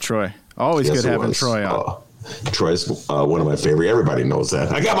interview with Troy. Always good having Troy on. Troy's one of my favorite. Everybody knows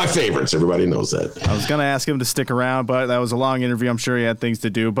that. I got my favorites. Everybody knows that. I was going to ask him to stick around, but that was a long interview. I'm sure he had things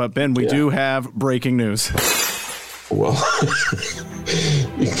to do. But, Ben, we do have breaking news. Well,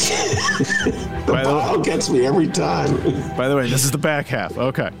 the bottle gets me every time. By the way, this is the back half.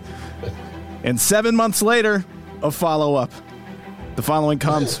 Okay. And 7 months later, a follow-up. The following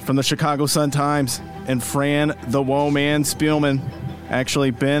comes from the Chicago Sun-Times and Fran the Woe Man Spielman.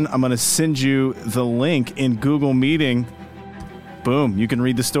 Actually, Ben, I'm going to send you the link in Google Meeting. Boom. You can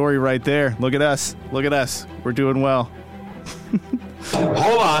read the story right there. Look at us. Look at us. We're doing well.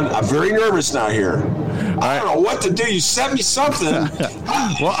 Hold on. I'm very nervous now here. I don't know what to do. You sent me something.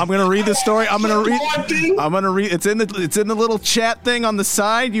 Well, I'm going to read the story. I'm going to read. It's in the little chat thing on the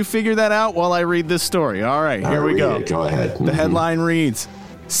side. You figure that out while I read this story. All right. Here we go. Go ahead. The headline reads,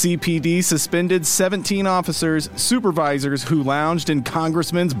 CPD suspended 17 officers, supervisors who lounged in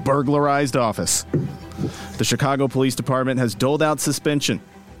congressman's burglarized office. The Chicago Police Department has doled out suspension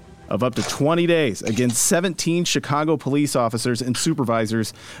of up to 20 days against 17 Chicago police officers and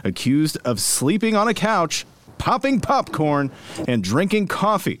supervisors accused of sleeping on a couch, popping popcorn, and drinking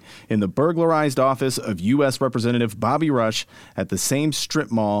coffee in the burglarized office of U.S. Representative Bobby Rush at the same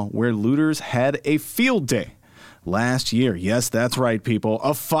strip mall where looters had a field day last year. Yes, that's right, people.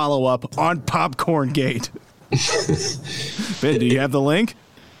 A follow-up on Popcorn Gate. Ben, do you have the link?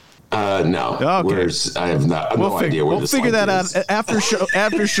 No. Okay. I have no idea where this link is. We'll figure that out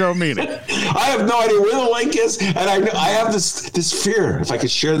after show meeting. I have no idea where the link is, and I have this fear. If I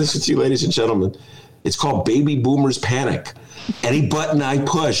could share this with you, ladies and gentlemen, it's called Baby Boomers Panic. Any button I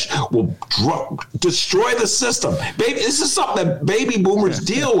push will destroy the system. Baby, this is something that baby boomers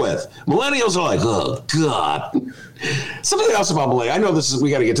deal with. Millennials are like, oh, God. Something else about millennials. I know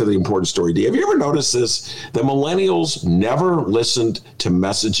we got to get to the important story, D. Have you ever noticed this? That millennials never listened to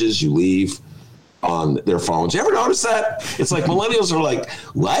messages you leave on their phones. You ever notice that? It's like millennials are like,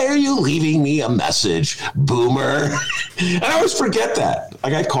 why are you leaving me a message, boomer? And I always forget that.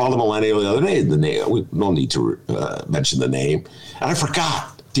 Like I called a millennial the other day. We don't need to mention the name. And I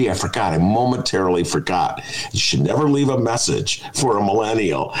forgot. I forgot. I momentarily forgot. You should never leave a message for a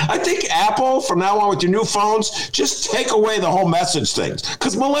millennial. I think Apple, from now on with your new phones, just take away the whole message things.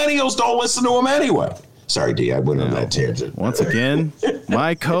 Because millennials don't listen to them anyway. Sorry, D, I went on that tangent. Once again,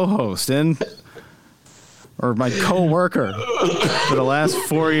 my co-host or my co-worker for the last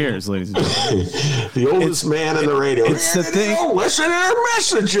 4 years, ladies and gentlemen. The oldest man in the radio. It's the thing. Listen to their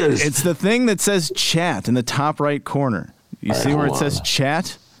messages. It's the thing that says chat in the top right corner. You see where it says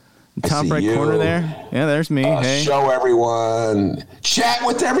chat? Top right corner there? Yeah, there's me. Hey. Show everyone. Chat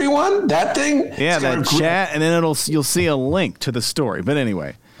with everyone? That thing? Yeah, that chat, and then you'll see a link to the story. But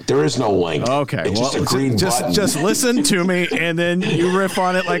anyway. There is no link. Okay, it's just a green button. Just listen to me, and then you riff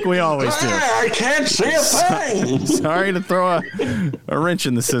on it like we always do. I can't see a thing. Sorry to throw a wrench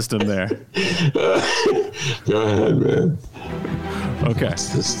in the system there. Go ahead, man. Okay.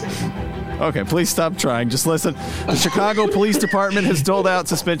 Okay, please stop trying. Just listen. The Chicago Police Department has doled out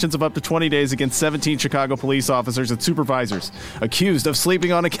suspensions of up to 20 days against 17 Chicago police officers and supervisors accused of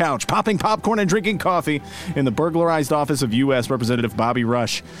sleeping on a couch, popping popcorn, and drinking coffee in the burglarized office of U.S. Representative Bobby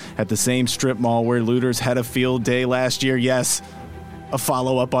Rush at the same strip mall where looters had a field day last year. Yes, a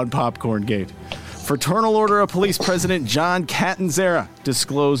follow-up on Popcorn Gate. Fraternal Order of Police President John Catanzara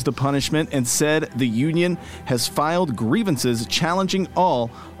disclosed the punishment and said the union has filed grievances challenging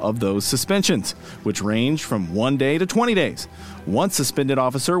all of those suspensions, which ranged from 1 day to 20 days. One suspended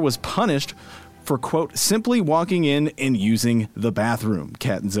officer was punished for, quote, simply walking in and using the bathroom,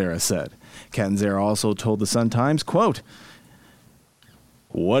 Catanzara said. Catanzara also told the Sun-Times, quote,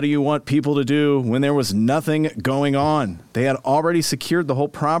 what do you want people to do when there was nothing going on? They had already secured the whole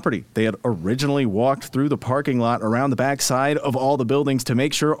property. They had originally walked through the parking lot around the backside of all the buildings to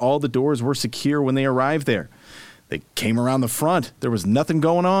make sure all the doors were secure when they arrived there. They came around the front. There was nothing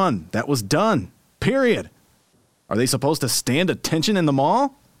going on. That was done. Period. Are they supposed to stand attention in the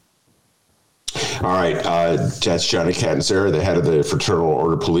mall? All right, that's Johnny Catanzara, the head of the Fraternal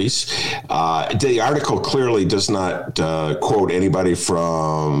Order Police. The article clearly does not quote anybody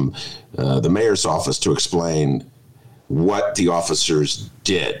from the mayor's office to explain what the officers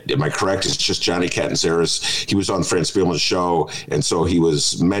did. Am I correct? It's just Johnny Catanzara's. He was on Fran Spielman's show, and so he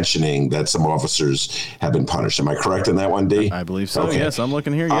was mentioning that some officers have been punished. Am I correct in that one, D? I believe so. Okay. Yes, I'm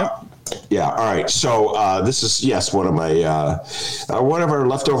looking here. Yep. Yeah. All right. So this is, yes, one of our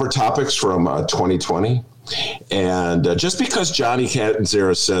leftover topics from 2020. And just because Johnny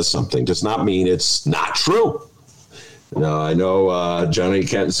Catanzara says something does not mean it's not true. Now, I know Johnny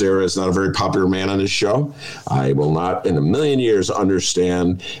Catanzara is not a very popular man on this show. I will not in a million years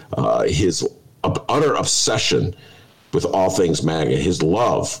understand his utter obsession with all things MAGA, his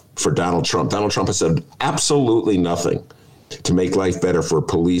love for Donald Trump. Donald Trump has said absolutely nothing to make life better for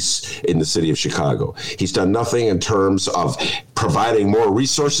police in the city of Chicago. He's done nothing in terms of providing more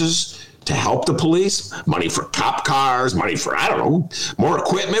resources to help the police, money for cop cars, money for, I don't know, more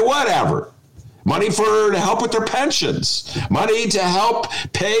equipment, whatever. Money to help with their pensions, money to help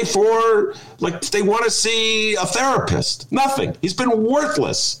pay for, like, if they want to see a therapist. Nothing. He's been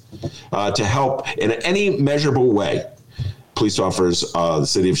worthless to help in any measurable way police officers the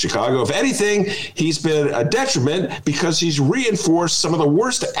city of Chicago. If anything, he's been a detriment because he's reinforced some of the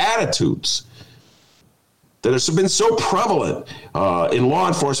worst attitudes that have been so prevalent in law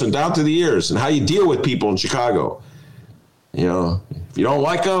enforcement down through the years and how you deal with people in Chicago. You know, if you don't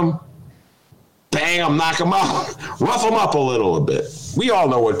like them, bang them, knock them out, rough them up a little bit. We all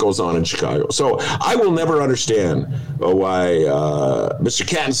know what goes on in Chicago. So I will never understand why Mr.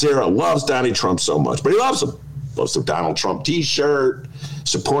 Catanzara loves Donnie Trump so much, but he loves him. Loves the Donald Trump T-shirt,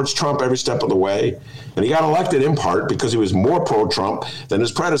 supports Trump every step of the way. And he got elected in part because he was more pro-Trump than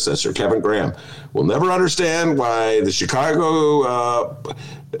his predecessor, Kevin Graham. We'll never understand why the Chicago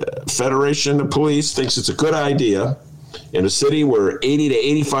Federation of Police thinks it's a good idea in a city where 80 to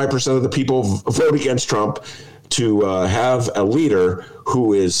 85% of the people vote against Trump to have a leader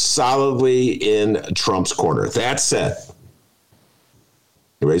who is solidly in Trump's corner. That said,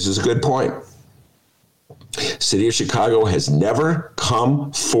 he raises a good point. City of Chicago has never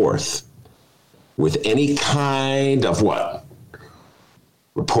come forth with any kind of what?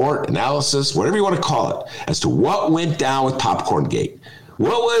 report, analysis, whatever you want to call it, as to what went down with Popcorn Gate.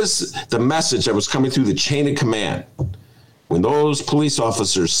 What was the message that was coming through the chain of command when those police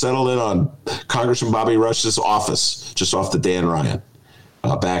officers settled in on Congressman Bobby Rush's office just off the Dan Ryan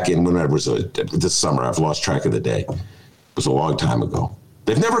back in whenever it was this summer? I've lost track of the day. It was a long time ago.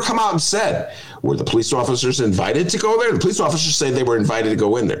 They've never come out and said, were the police officers invited to go there? The police officers say they were invited to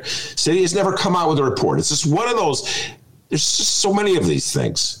go in there. City has never come out with a report. It's just one of those. There's just so many of these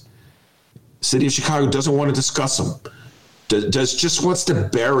things. City of Chicago doesn't want to discuss them. Just wants to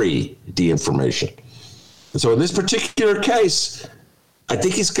bury the information. And so in this particular case, I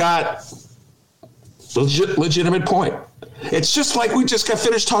think he's got legitimate point. It's just like we just got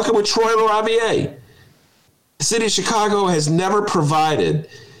finished talking with Troy LaRaviere. The city of Chicago has never provided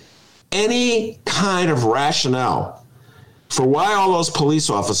any kind of rationale for why all those police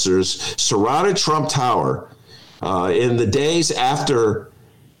officers surrounded Trump Tower in the days after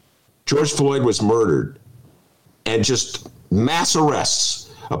George Floyd was murdered, and just mass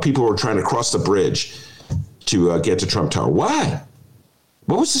arrests of people who were trying to cross the bridge to get to Trump Tower. Why?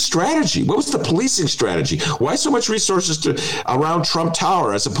 What was the strategy? What was the policing strategy? Why so much resources around Trump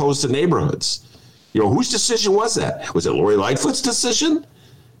Tower as opposed to neighborhoods? You know, whose decision was that? Was it Lori Lightfoot's decision?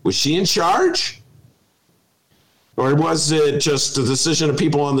 Was she in charge? Or was it just the decision of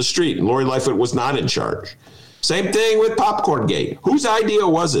people on the street and Lori Lightfoot was not in charge? Same thing with Popcorn Gate. Whose idea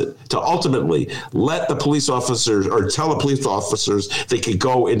was it to ultimately let the police officers or tell the police officers they could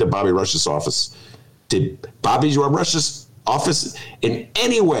go into Bobby Rush's office? Did Bobby Rush's office in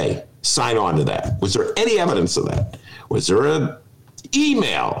any way sign on to that? Was there any evidence of that? Was there an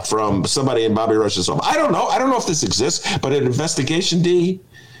email from somebody in Bobby Rush's office? I don't know. I don't know if this exists, but an investigation, D,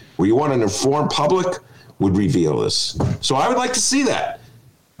 where you want an informed public, would reveal this. So I would like to see that.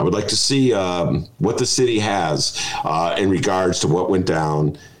 I would like to see what the city has in regards to what went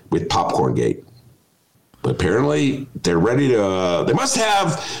down with Popcorn Gate. But apparently they're ready to, they must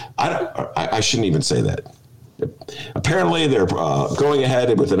have, I shouldn't even say that. Apparently they're going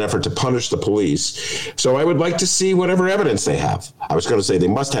ahead with an effort to punish the police. So I would like to see whatever evidence they have. I was going to say they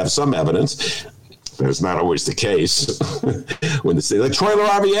must have some evidence. But it's not always the case. When the city, like Troy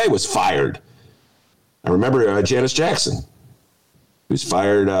LaRaviere was fired. I remember Janice Jackson, who's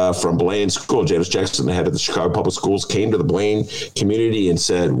fired from Blaine School. Janice Jackson, the head of the Chicago Public Schools, came to the Blaine community and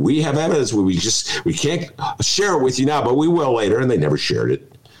said, we have evidence. We can't share it with you now, but we will later. And they never shared it.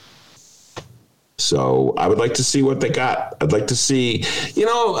 So I would like to see what they got. I'd like to see, you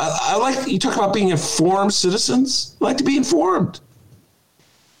know, I like, you talk about being informed citizens. I like to be informed.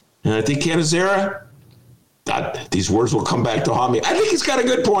 And I think Canizera, these words will come back to haunt me. I think he's got a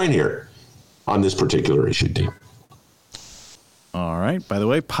good point here on this particular issue, team. All right. By the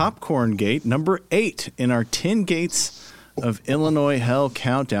way, Popcorn Gate, number 8 in our 10 Gates of Illinois Hell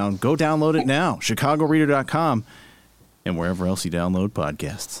countdown. Go download it now. ChicagoReader.com and wherever else you download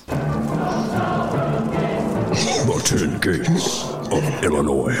podcasts. The 10 Gates of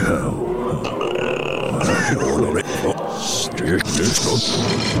Illinois Hell.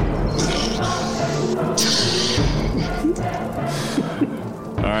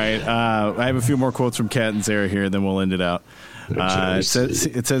 All right. I have a few more quotes from Catanzara here, and then we'll end it out. It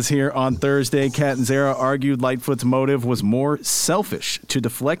says here, on Thursday, Catanzara argued Lightfoot's motive was more selfish, to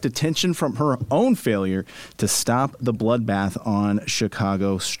deflect attention from her own failure to stop the bloodbath on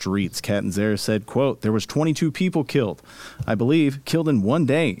Chicago streets. Catanzara said, quote, there was 22 people killed, I believe, killed in one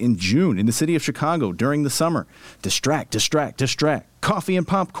day in June in the city of Chicago during the summer. Distract, distract, distract. Coffee and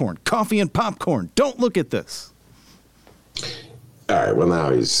popcorn. Coffee and popcorn. Don't look at this. All right, well, now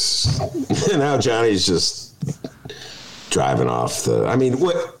Johnny's just driving off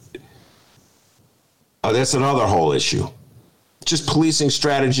that's another whole issue. Just policing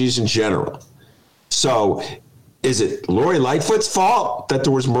strategies in general. So is it Lori Lightfoot's fault that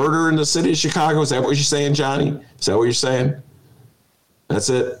there was murder in the city of Chicago? Is that what you're saying, Johnny? Is that what you're saying? That's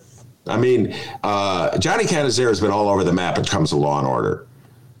it? I mean, Johnny Canizera has been all over the map when it comes to law and order.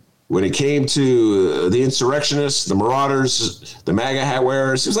 When it came to the insurrectionists, the marauders, the MAGA hat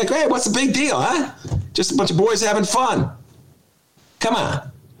wearers, he was like, hey, what's the big deal, huh? Just a bunch of boys having fun. Come on.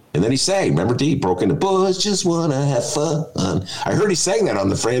 And then he sang, remember, D, broke into boys just want to have fun. I heard he sang that on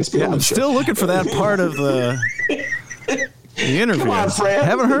the Fran Spielman show. I'm still looking for that part of the interview. Come on, Fran.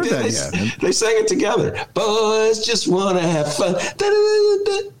 Haven't heard that yet. They sang it together. Boys just want to have fun.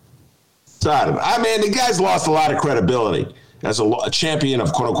 So I mean, the guy's lost a lot of credibility as a champion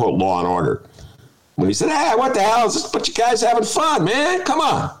of quote-unquote law and order. When he said, hey, what the hell is this bunch of guys having fun, man? Come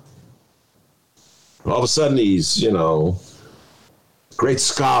on. All of a sudden, he's, great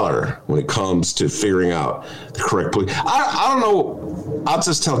scholar when it comes to figuring out the correct police. I don't know I'll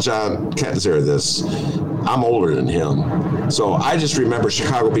just tell John Canizero this. I'm older than him. So I just remember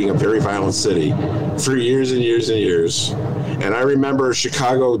Chicago being a very violent city for years and years and years. And I remember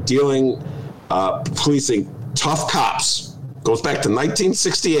Chicago policing tough cops. Goes back to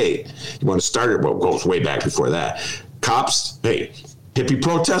 1968. You want to start it? Well, it goes way back before that. Cops, hey, hippie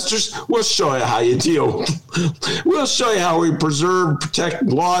protesters, we'll show you how you deal. We'll show you how we preserve, protect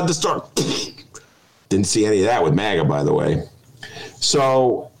law and the Didn't see any of that with MAGA, by the way.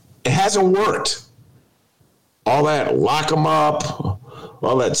 So it hasn't worked. All that lock them up,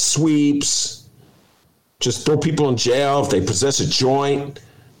 all that sweeps, just throw people in jail if they possess a joint.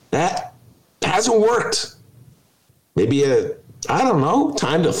 That hasn't worked. Maybe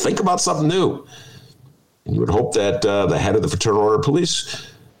time to think about something new. And you would hope that the head of the Fraternal Order of Police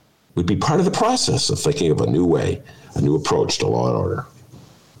would be part of the process of thinking of a new way, a new approach to law and order.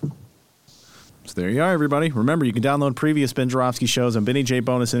 So there you are, everybody. Remember, you can download previous Ben Joravsky shows and Benny J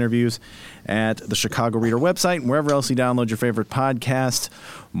bonus interviews at the Chicago Reader website and wherever else you download your favorite podcast.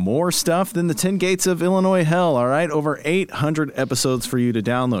 More stuff than the 10 Gates of Illinois Hell, all right? Over 800 episodes for you to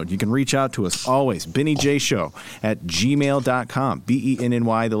download. You can reach out to us always. Benny J Show at gmail.com.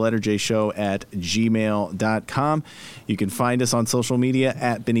 BENNY, the letter J Show at gmail.com. You can find us on social media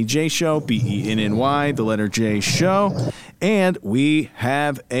at Benny J Show, BENNY, the letter J Show. And we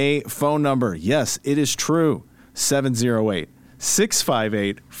have a phone number. Yes, it is true.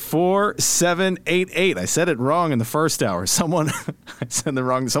 708-658-4788. I said it wrong in the first hour. Someone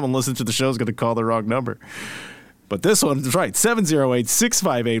listening to the show is going to call the wrong number. But this one is right.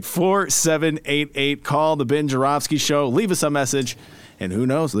 708-658-4788. Call the Ben Joravsky Show. Leave us a message. And who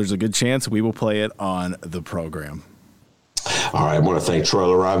knows, there's a good chance we will play it on the program. All right, I want to thank Troy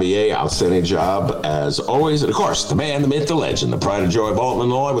LaRaviere. Outstanding job, as always. And, of course, the man, the myth, the legend, the pride and joy of Alton,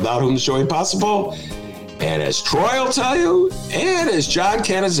 Illinois, without whom the show ain't possible. And as Troy will tell you, and as John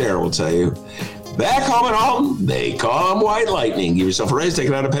Canizero will tell you, back home in Alton, they call them White Lightning. Give yourself a raise, take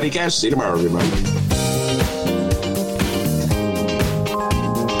it out of petty cash. See you tomorrow, everybody.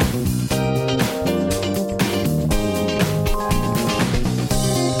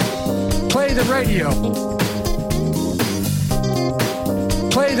 Play the radio.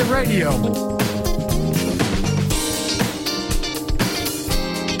 Play the radio.